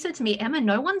 And she said to me, Emma,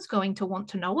 no one's going to want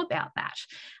to know about that.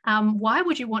 Why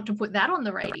would you want to put that on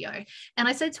the radio? And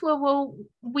I said to her, well,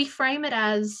 we frame it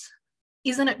as,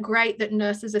 isn't it great that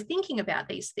nurses are thinking about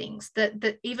these things,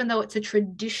 that even though it's a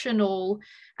traditional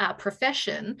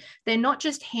profession, they're not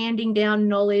just handing down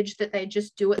knowledge that they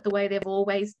just do it the way they've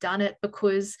always done it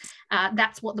because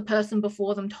that's what the person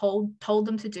before them told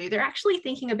them to do. They're actually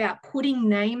thinking about putting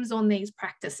names on these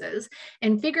practices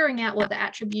and figuring out what the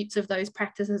attributes of those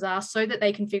practices are so that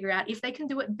they can figure out if they can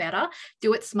do it better,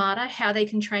 do it smarter, how they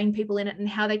can train people in it, and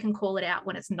how they can call it out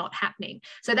when it's not happening.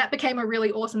 So that became a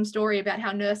really awesome story about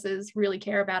how nurses really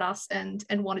care about us and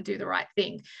want to do the right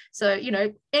thing. So, you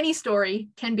know, any story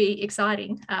can be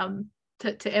exciting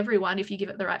to everyone if you give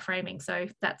it the right framing. So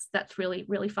that's really,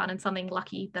 really fun and something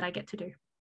lucky that I get to do.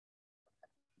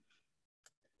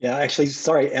 Yeah, actually,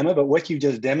 sorry, Emma, but what you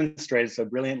just demonstrated so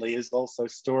brilliantly is also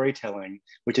storytelling,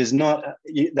 which is not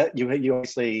that you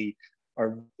obviously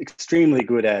are extremely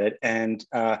good at it, and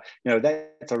you know,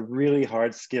 that's a really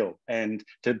hard skill, and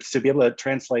to be able to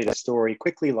translate a story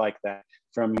quickly like that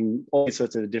from all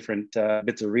sorts of different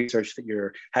bits of research that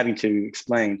you're having to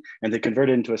explain, and to convert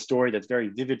it into a story that's very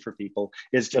vivid for people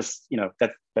is just, you know,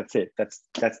 that's it. That's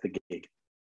the gig.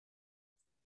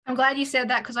 I'm glad you said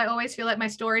that, because I always feel like my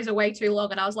stories are way too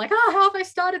long, and I was like, oh, how have I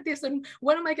started this, and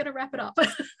when am I going to wrap it up?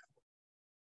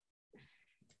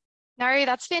 No,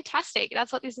 that's fantastic.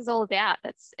 That's what this is all about.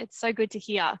 It's so good to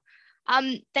hear.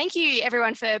 Thank you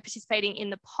everyone for participating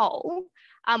in the poll.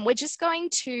 We're just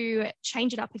going to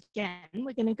change it up again.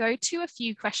 We're going to go to a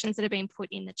few questions that have been put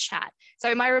in the chat.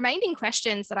 So my remaining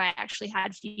questions that I actually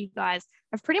had for you guys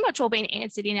have pretty much all been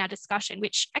answered in our discussion,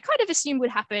 which I kind of assumed would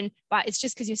happen, but it's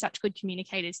just because you're such good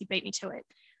communicators, you beat me to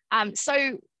it.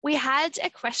 So we had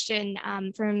a question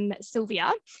from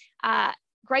Sylvia.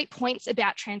 Great points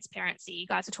about transparency you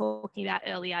guys were talking about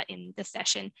earlier in the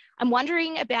session. I'm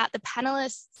wondering about the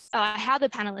panelists, how the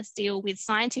panelists deal with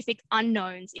scientific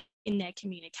unknowns in their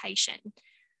communication.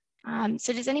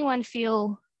 So does anyone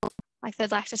feel like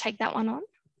they'd like to take that one on?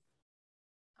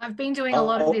 I've been doing a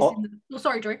lot of this. Oh,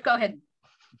 sorry, Drew, go ahead.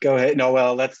 Go ahead. No,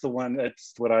 well, that's the one.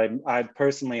 That's what I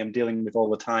personally am dealing with all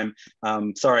the time.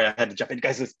 Sorry, I had to jump in.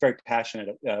 Guys, it's a very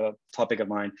passionate topic of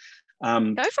mine.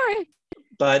 Go for it.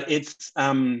 But it's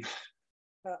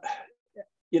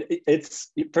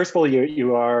first of all,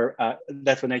 you are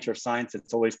that's the nature of science.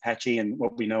 It's always patchy, and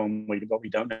what we know and what we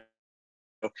don't know.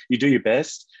 You do your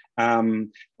best,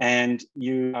 and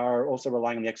you are also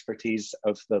relying on the expertise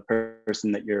of the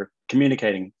person that you're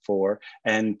communicating for,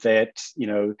 and that, you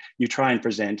know, you try and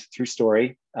present through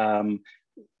story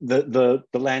the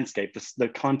landscape, the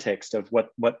context of what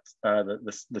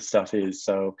the stuff is.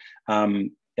 So yeah,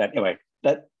 anyway,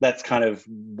 that's kind of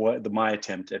what my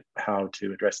attempt at how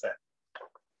to address that.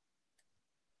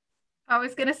 I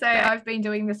was going to say I've been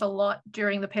doing this a lot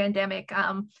during the pandemic.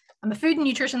 I'm a food and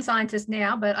nutrition scientist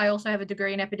now, but I also have a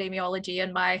degree in epidemiology,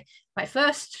 and my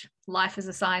first life as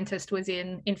a scientist was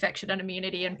in infection and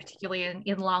immunity, and particularly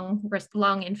in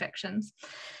lung infections.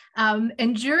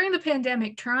 And during the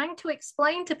pandemic, trying to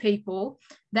explain to people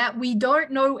that we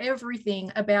don't know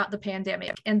everything about the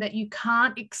pandemic and that you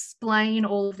can't explain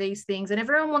all of these things. And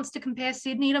everyone wants to compare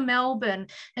Sydney to Melbourne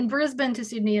and Brisbane to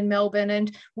Sydney and Melbourne.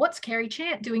 And what's Kerry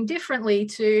Chant doing differently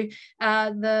to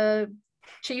the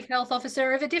chief health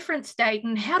officer of a different state.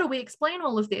 And how do we explain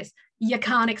all of this? You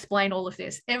can't explain all of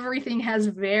this. Everything has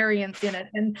variance in it,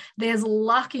 and there's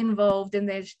luck involved, and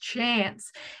there's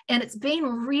chance. And it's been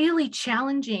really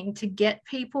challenging to get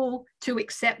people to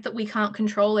accept that we can't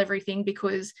control everything,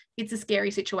 because it's a scary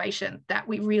situation that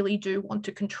we really do want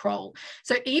to control.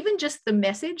 So even just the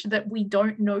message that we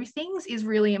don't know things is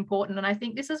really important. And I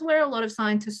think this is where a lot of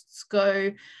scientists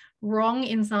go wrong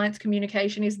in science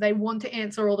communication, is they want to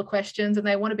answer all the questions, and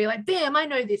they want to be like, bam, I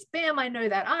know this, bam, I know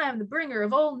that, I am the bringer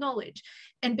of all knowledge.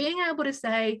 And being able to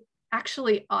say,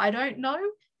 actually, I don't know,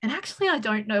 and actually, I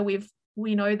don't know if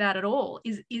we know that at all,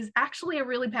 is actually a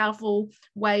really powerful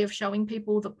way of showing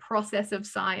people the process of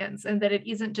science, and that it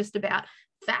isn't just about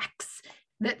facts,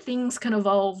 that things can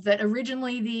evolve, that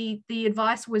originally the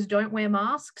advice was don't wear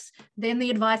masks, then the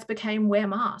advice became wear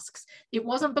masks. It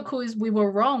wasn't because we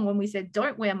were wrong when we said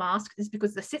don't wear masks, it's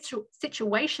because the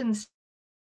situations,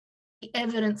 the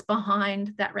evidence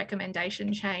behind that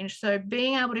recommendation changed. So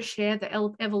being able to share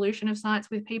the evolution of science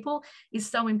with people is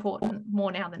so important,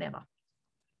 more now than ever.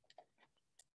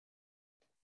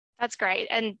 That's great.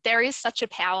 And there is such a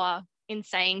power in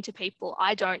saying to people,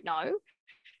 I don't know.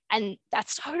 And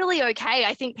that's totally okay.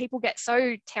 I think people get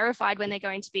so terrified when they're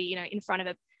going to be, you know, in front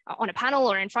of on a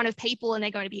panel or in front of people, and they're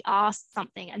going to be asked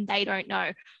something and they don't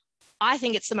know. I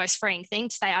think it's the most freeing thing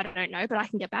to say, I don't know, but I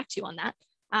can get back to you on that.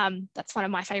 That's one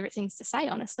of my favorite things to say,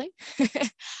 honestly.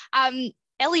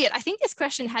 Elliott, I think this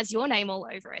question has your name all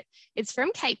over it. It's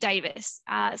from Kate Davis.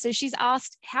 So she's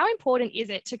asked, how important is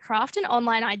it to craft an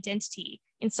online identity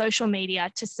in social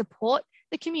media to support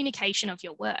the communication of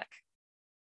your work?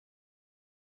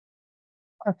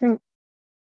 I think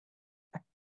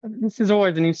this is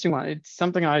always an interesting one. It's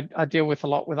something I deal with a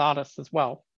lot with artists as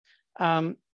well.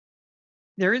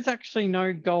 There is actually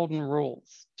no golden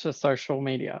rules to social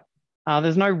media.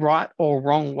 There's no right or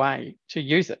wrong way to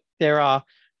use it. There are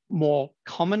more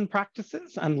common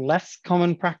practices and less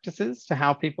common practices to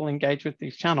how people engage with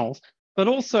these channels, but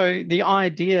also the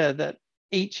idea that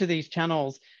each of these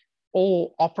channels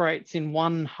all operates in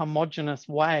one homogeneous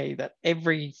way, that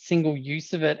every single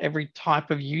use of it, every type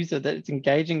of user that is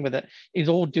engaging with it is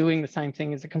all doing the same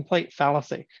thing, is a complete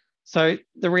fallacy. So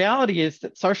the reality is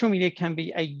that social media can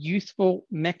be a useful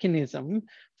mechanism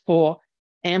for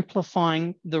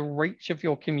amplifying the reach of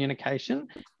your communication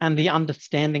and the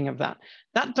understanding of that.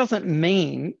 That doesn't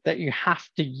mean that you have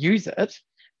to use it.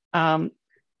 You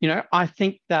know, I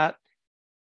think that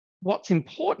what's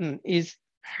important is,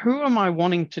 who am I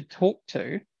wanting to talk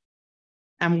to,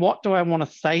 and what do I want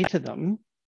to say to them?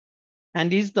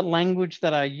 And is the language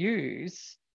that I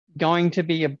use going to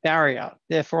be a barrier?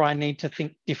 Therefore, I need to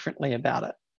think differently about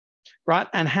it, right?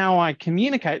 And how I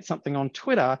communicate something on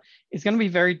Twitter is going to be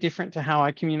very different to how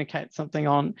I communicate something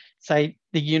on, say,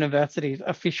 the university's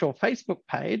official Facebook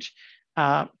page.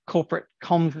 Corporate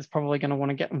comms is probably going to want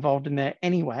to get involved in there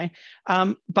anyway.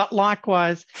 But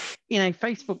likewise, in a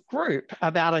Facebook group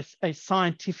about a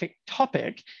scientific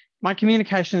topic, my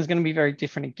communication is going to be very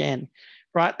different again,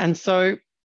 right? And so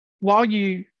while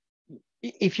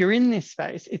if you're in this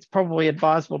space, it's probably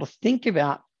advisable to think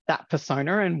about that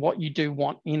persona and what you do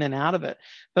want in and out of it.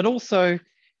 But also,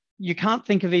 you can't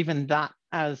think of even that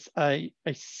as a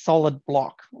solid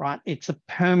block, right? It's a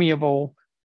permeable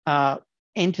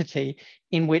entity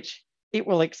in which it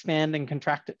will expand and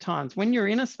contract at times. When you're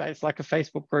in a space like a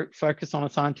Facebook group focused on a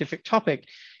scientific topic,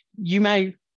 you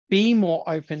may be more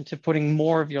open to putting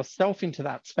more of yourself into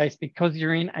that space because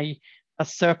you're in a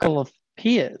circle of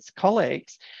peers,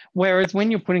 colleagues. Whereas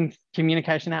when you're putting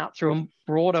communication out through a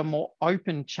broader, more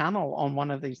open channel on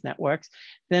one of these networks,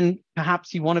 then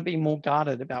perhaps you want to be more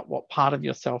guarded about what part of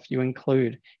yourself you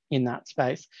include in that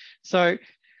space. So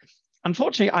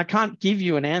unfortunately, I can't give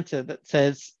you an answer that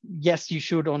says, yes, you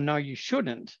should, or no, you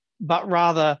shouldn't, but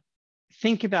rather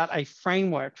think about a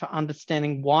framework for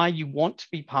understanding why you want to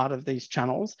be part of these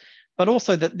channels, but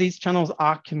also that these channels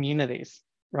are communities,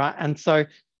 right? And so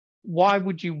why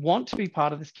would you want to be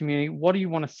part of this community? What do you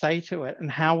want to say to it?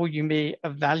 And how will you be a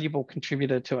valuable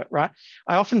contributor to it, right?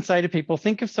 I often say to people,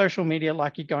 think of social media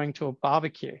like you're going to a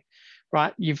barbecue,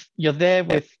 right? You're there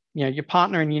with your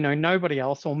partner and nobody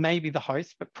else, or maybe the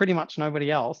host, but pretty much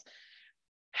nobody else.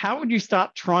 How would you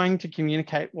start trying to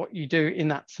communicate what you do in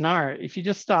that scenario? If you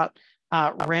just start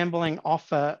rambling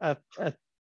off a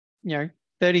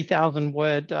 30,000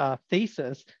 word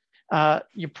thesis,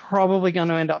 you're probably going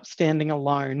to end up standing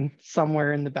alone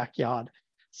somewhere in the backyard.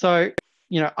 So,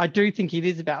 I do think it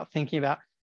is about thinking about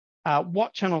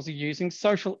what channels are using.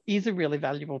 Social is a really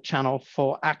valuable channel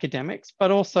for academics,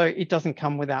 but also it doesn't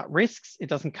come without risks. It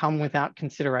doesn't come without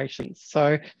considerations.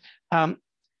 So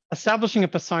establishing a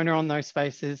persona on those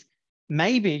spaces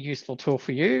may be a useful tool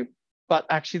for you, but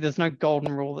actually there's no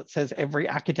golden rule that says every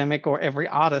academic or every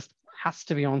artist has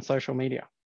to be on social media.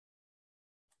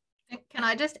 Can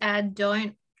I just add,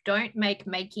 don't make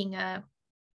making a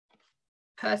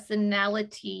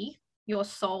personality your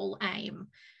sole aim.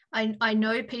 I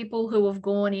know people who have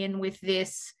gone in with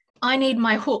this, I need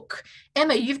my hook.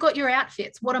 Emma, you've got your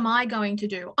outfits. What am I going to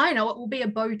do? I know it will be a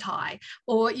bow tie.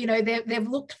 Or, you know, they've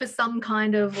looked for some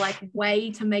kind of like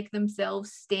way to make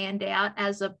themselves stand out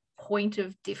as a point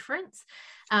of difference.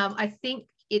 I think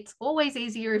it's always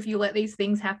easier if you let these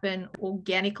things happen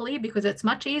organically, because it's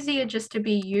much easier just to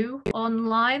be you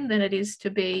online than it is to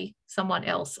be someone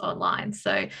else online.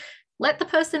 So let the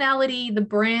personality, the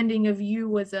branding of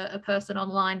you as a person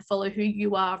online follow who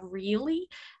you are really,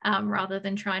 rather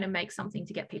than trying to make something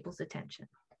to get people's attention.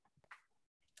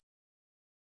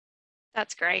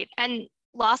 That's great. And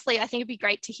lastly, I think it'd be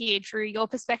great to hear, Drew, your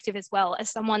perspective as well, as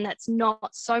someone that's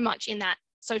not so much in that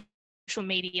social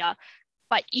media,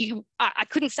 but I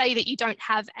couldn't say that you don't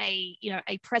have a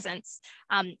presence,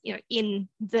 in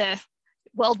the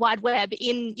World Wide Web,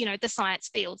 in, the science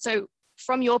field. So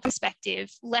from your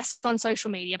perspective, less on social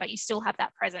media, but you still have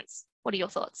that presence. What are your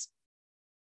thoughts?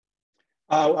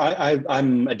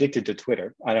 I'm addicted to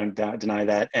Twitter. I don't deny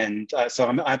that. And so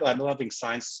I'm loving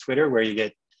science Twitter, where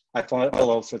I follow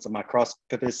all sorts of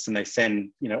microscopists, and they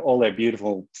send, all their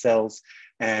beautiful cells,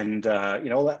 and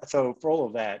all that. So for all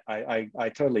of that, I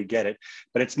totally get it.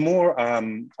 But it's more,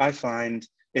 I find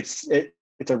it's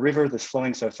a river that's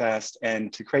flowing so fast,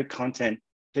 and to create content,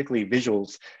 particularly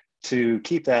visuals, to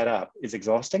keep that up is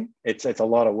exhausting. It's a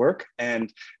lot of work.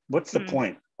 And what's the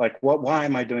point? Like, why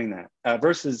am I doing that?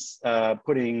 Versus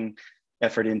putting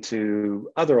effort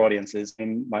into other audiences.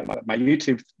 And my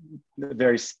YouTube, the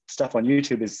various stuff on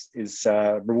YouTube is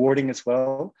rewarding as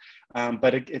well.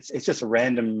 But it's just a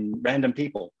random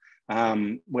people,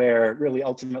 where really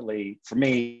ultimately for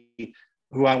me,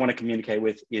 who I want to communicate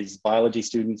with is biology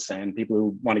students and people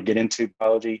who want to get into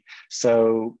biology.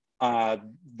 So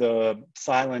the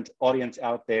silent audience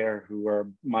out there, who are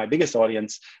my biggest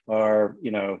audience, are,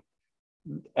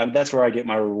 that's where I get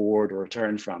my reward or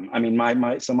return from. I mean, my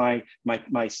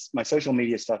social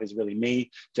media stuff is really me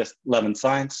just loving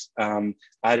science.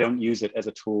 I don't use it as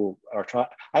a tool, or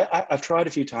I've tried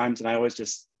a few times, and I always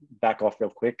just back off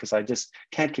real quick because I just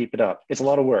can't keep it up. It's a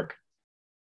lot of work.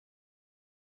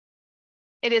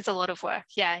 It is a lot of work.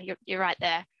 Yeah, you're right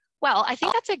there. Well, I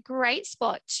think that's a great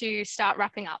spot to start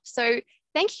wrapping up. So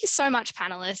thank you so much,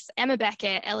 panelists, Emma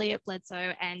Beckett, Elliott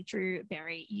Bledsoe, and Drew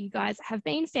Berry. You guys have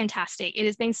been fantastic. It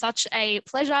has been such a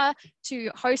pleasure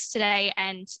to host today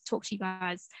and talk to you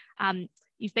guys.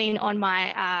 You've been on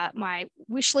my my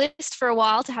wish list for a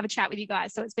while to have a chat with you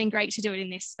guys, so it's been great to do it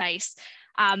in this space.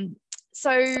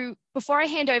 So before I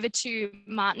hand over to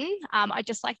Martin, I'd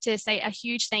just like to say a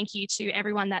huge thank you to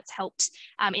everyone that's helped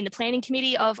in the planning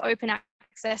committee of Open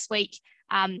Access Week.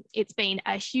 It's been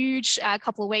a huge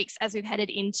couple of weeks as we've headed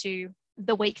into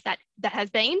the week that has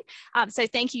been. So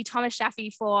thank you, Thomas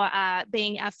Shaffey, for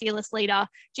being our fearless leader,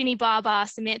 Ginny Barber,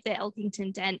 Samantha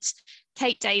Elkington-Dent,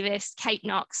 Kate Davis, Kate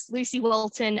Knox, Lucy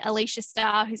Walton, Alicia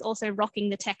Starr, who's also rocking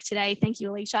the tech today. Thank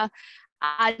you, Alicia.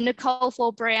 Nicole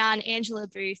Fall-Brown, Angela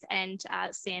Booth, and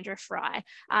Sandra Fry.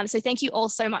 So thank you all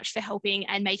so much for helping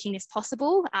and making this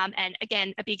possible. And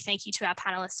again, a big thank you to our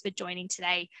panelists for joining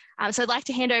today. So I'd like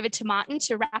to hand over to Martin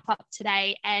to wrap up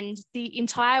today and the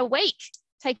entire week.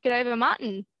 Take it over,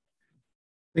 Martin.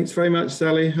 Thanks very much,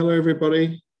 Sally. Hello,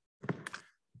 everybody.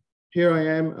 Here I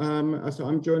am. So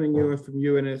I'm joining you from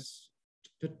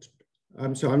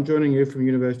I'm joining you from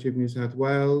University of New South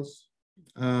Wales.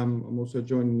 I'm also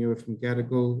joining you from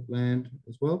Gadigal land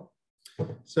as well.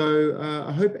 So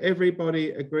I hope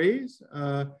everybody agrees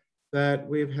that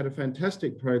we've had a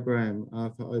fantastic program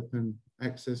for Open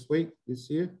Access Week this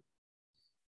year.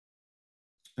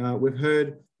 We've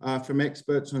heard from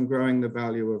experts on growing the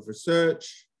value of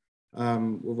research.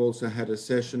 We've also had a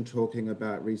session talking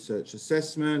about research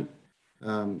assessment.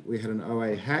 We had an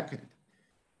OA hack,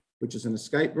 which is an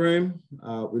escape room.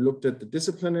 We looked at the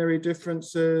disciplinary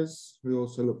differences. We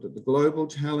also looked at the global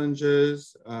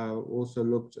challenges. Also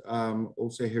looked,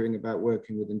 also hearing about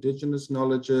working with Indigenous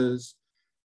knowledges,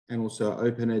 and also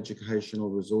open educational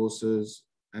resources.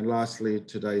 And lastly,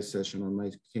 today's session on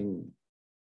making,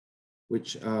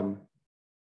 which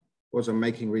was on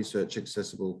making research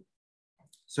accessible.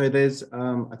 So there's,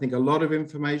 I think, a lot of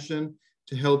information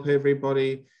to help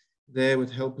everybody there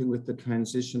with helping with the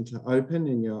transition to open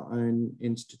in your own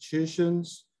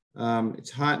institutions.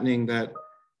 It's heartening that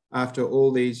after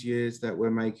all these years that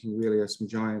we're making really some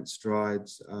giant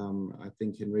strides, I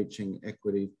think, in reaching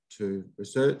equity to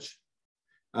research.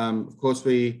 Of course,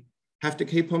 we have to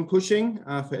keep on pushing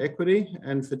for equity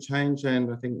and for change,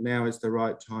 and I think now is the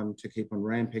right time to keep on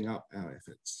ramping up our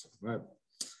efforts. Right.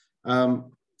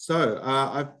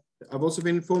 I've also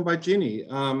been informed by Ginny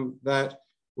that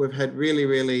we've had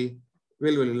really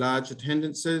large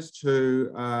attendances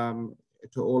to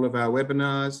all of our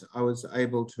webinars. I was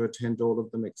able to attend all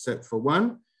of them except for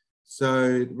one.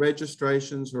 So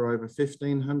registrations were over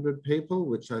 1,500 people,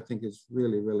 which I think is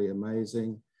really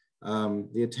amazing.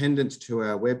 The attendance to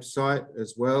our website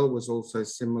as well was also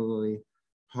similarly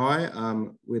high,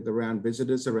 with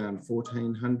visitors around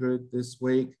 1,400 this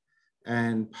week,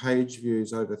 and page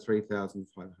views over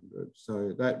 3,500.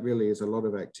 So that really is a lot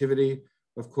of activity.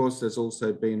 Of course, there's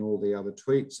also been all the other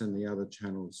tweets and the other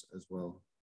channels as well.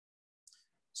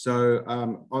 So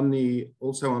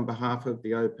also on behalf of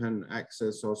the Open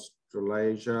Access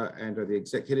Australasia and the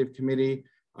Executive Committee,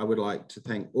 I would like to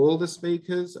thank all the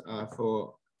speakers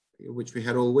for which we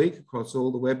had all week across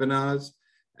all the webinars.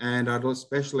 And I'd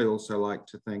especially also like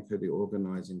to thank the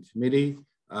organising committee.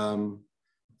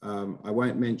 I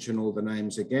won't mention all the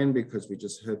names again because we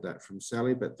just heard that from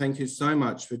Sally, but thank you so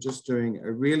much for just doing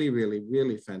a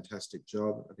really fantastic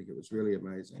job. I think it was really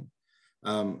amazing.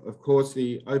 Of course,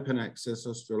 the Open Access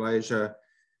Australasia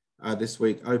this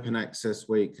week, Open Access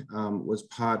Week, was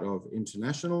part of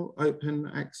International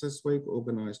Open Access Week,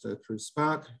 organised through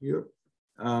Spark Europe.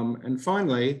 And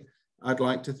finally, I'd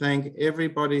like to thank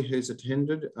everybody who's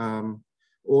attended,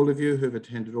 all of you who've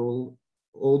attended all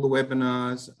the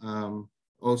webinars.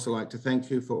 Also like to thank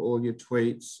you for all your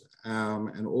tweets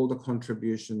and all the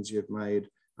contributions you've made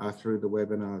through the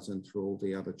webinars and through all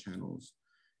the other channels.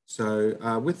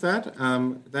 So with that,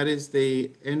 that is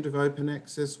the end of Open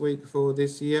Access Week for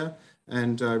this year,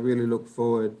 and I really look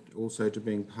forward also to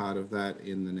being part of that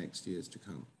in the next years to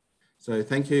come. So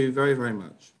thank you very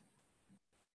much.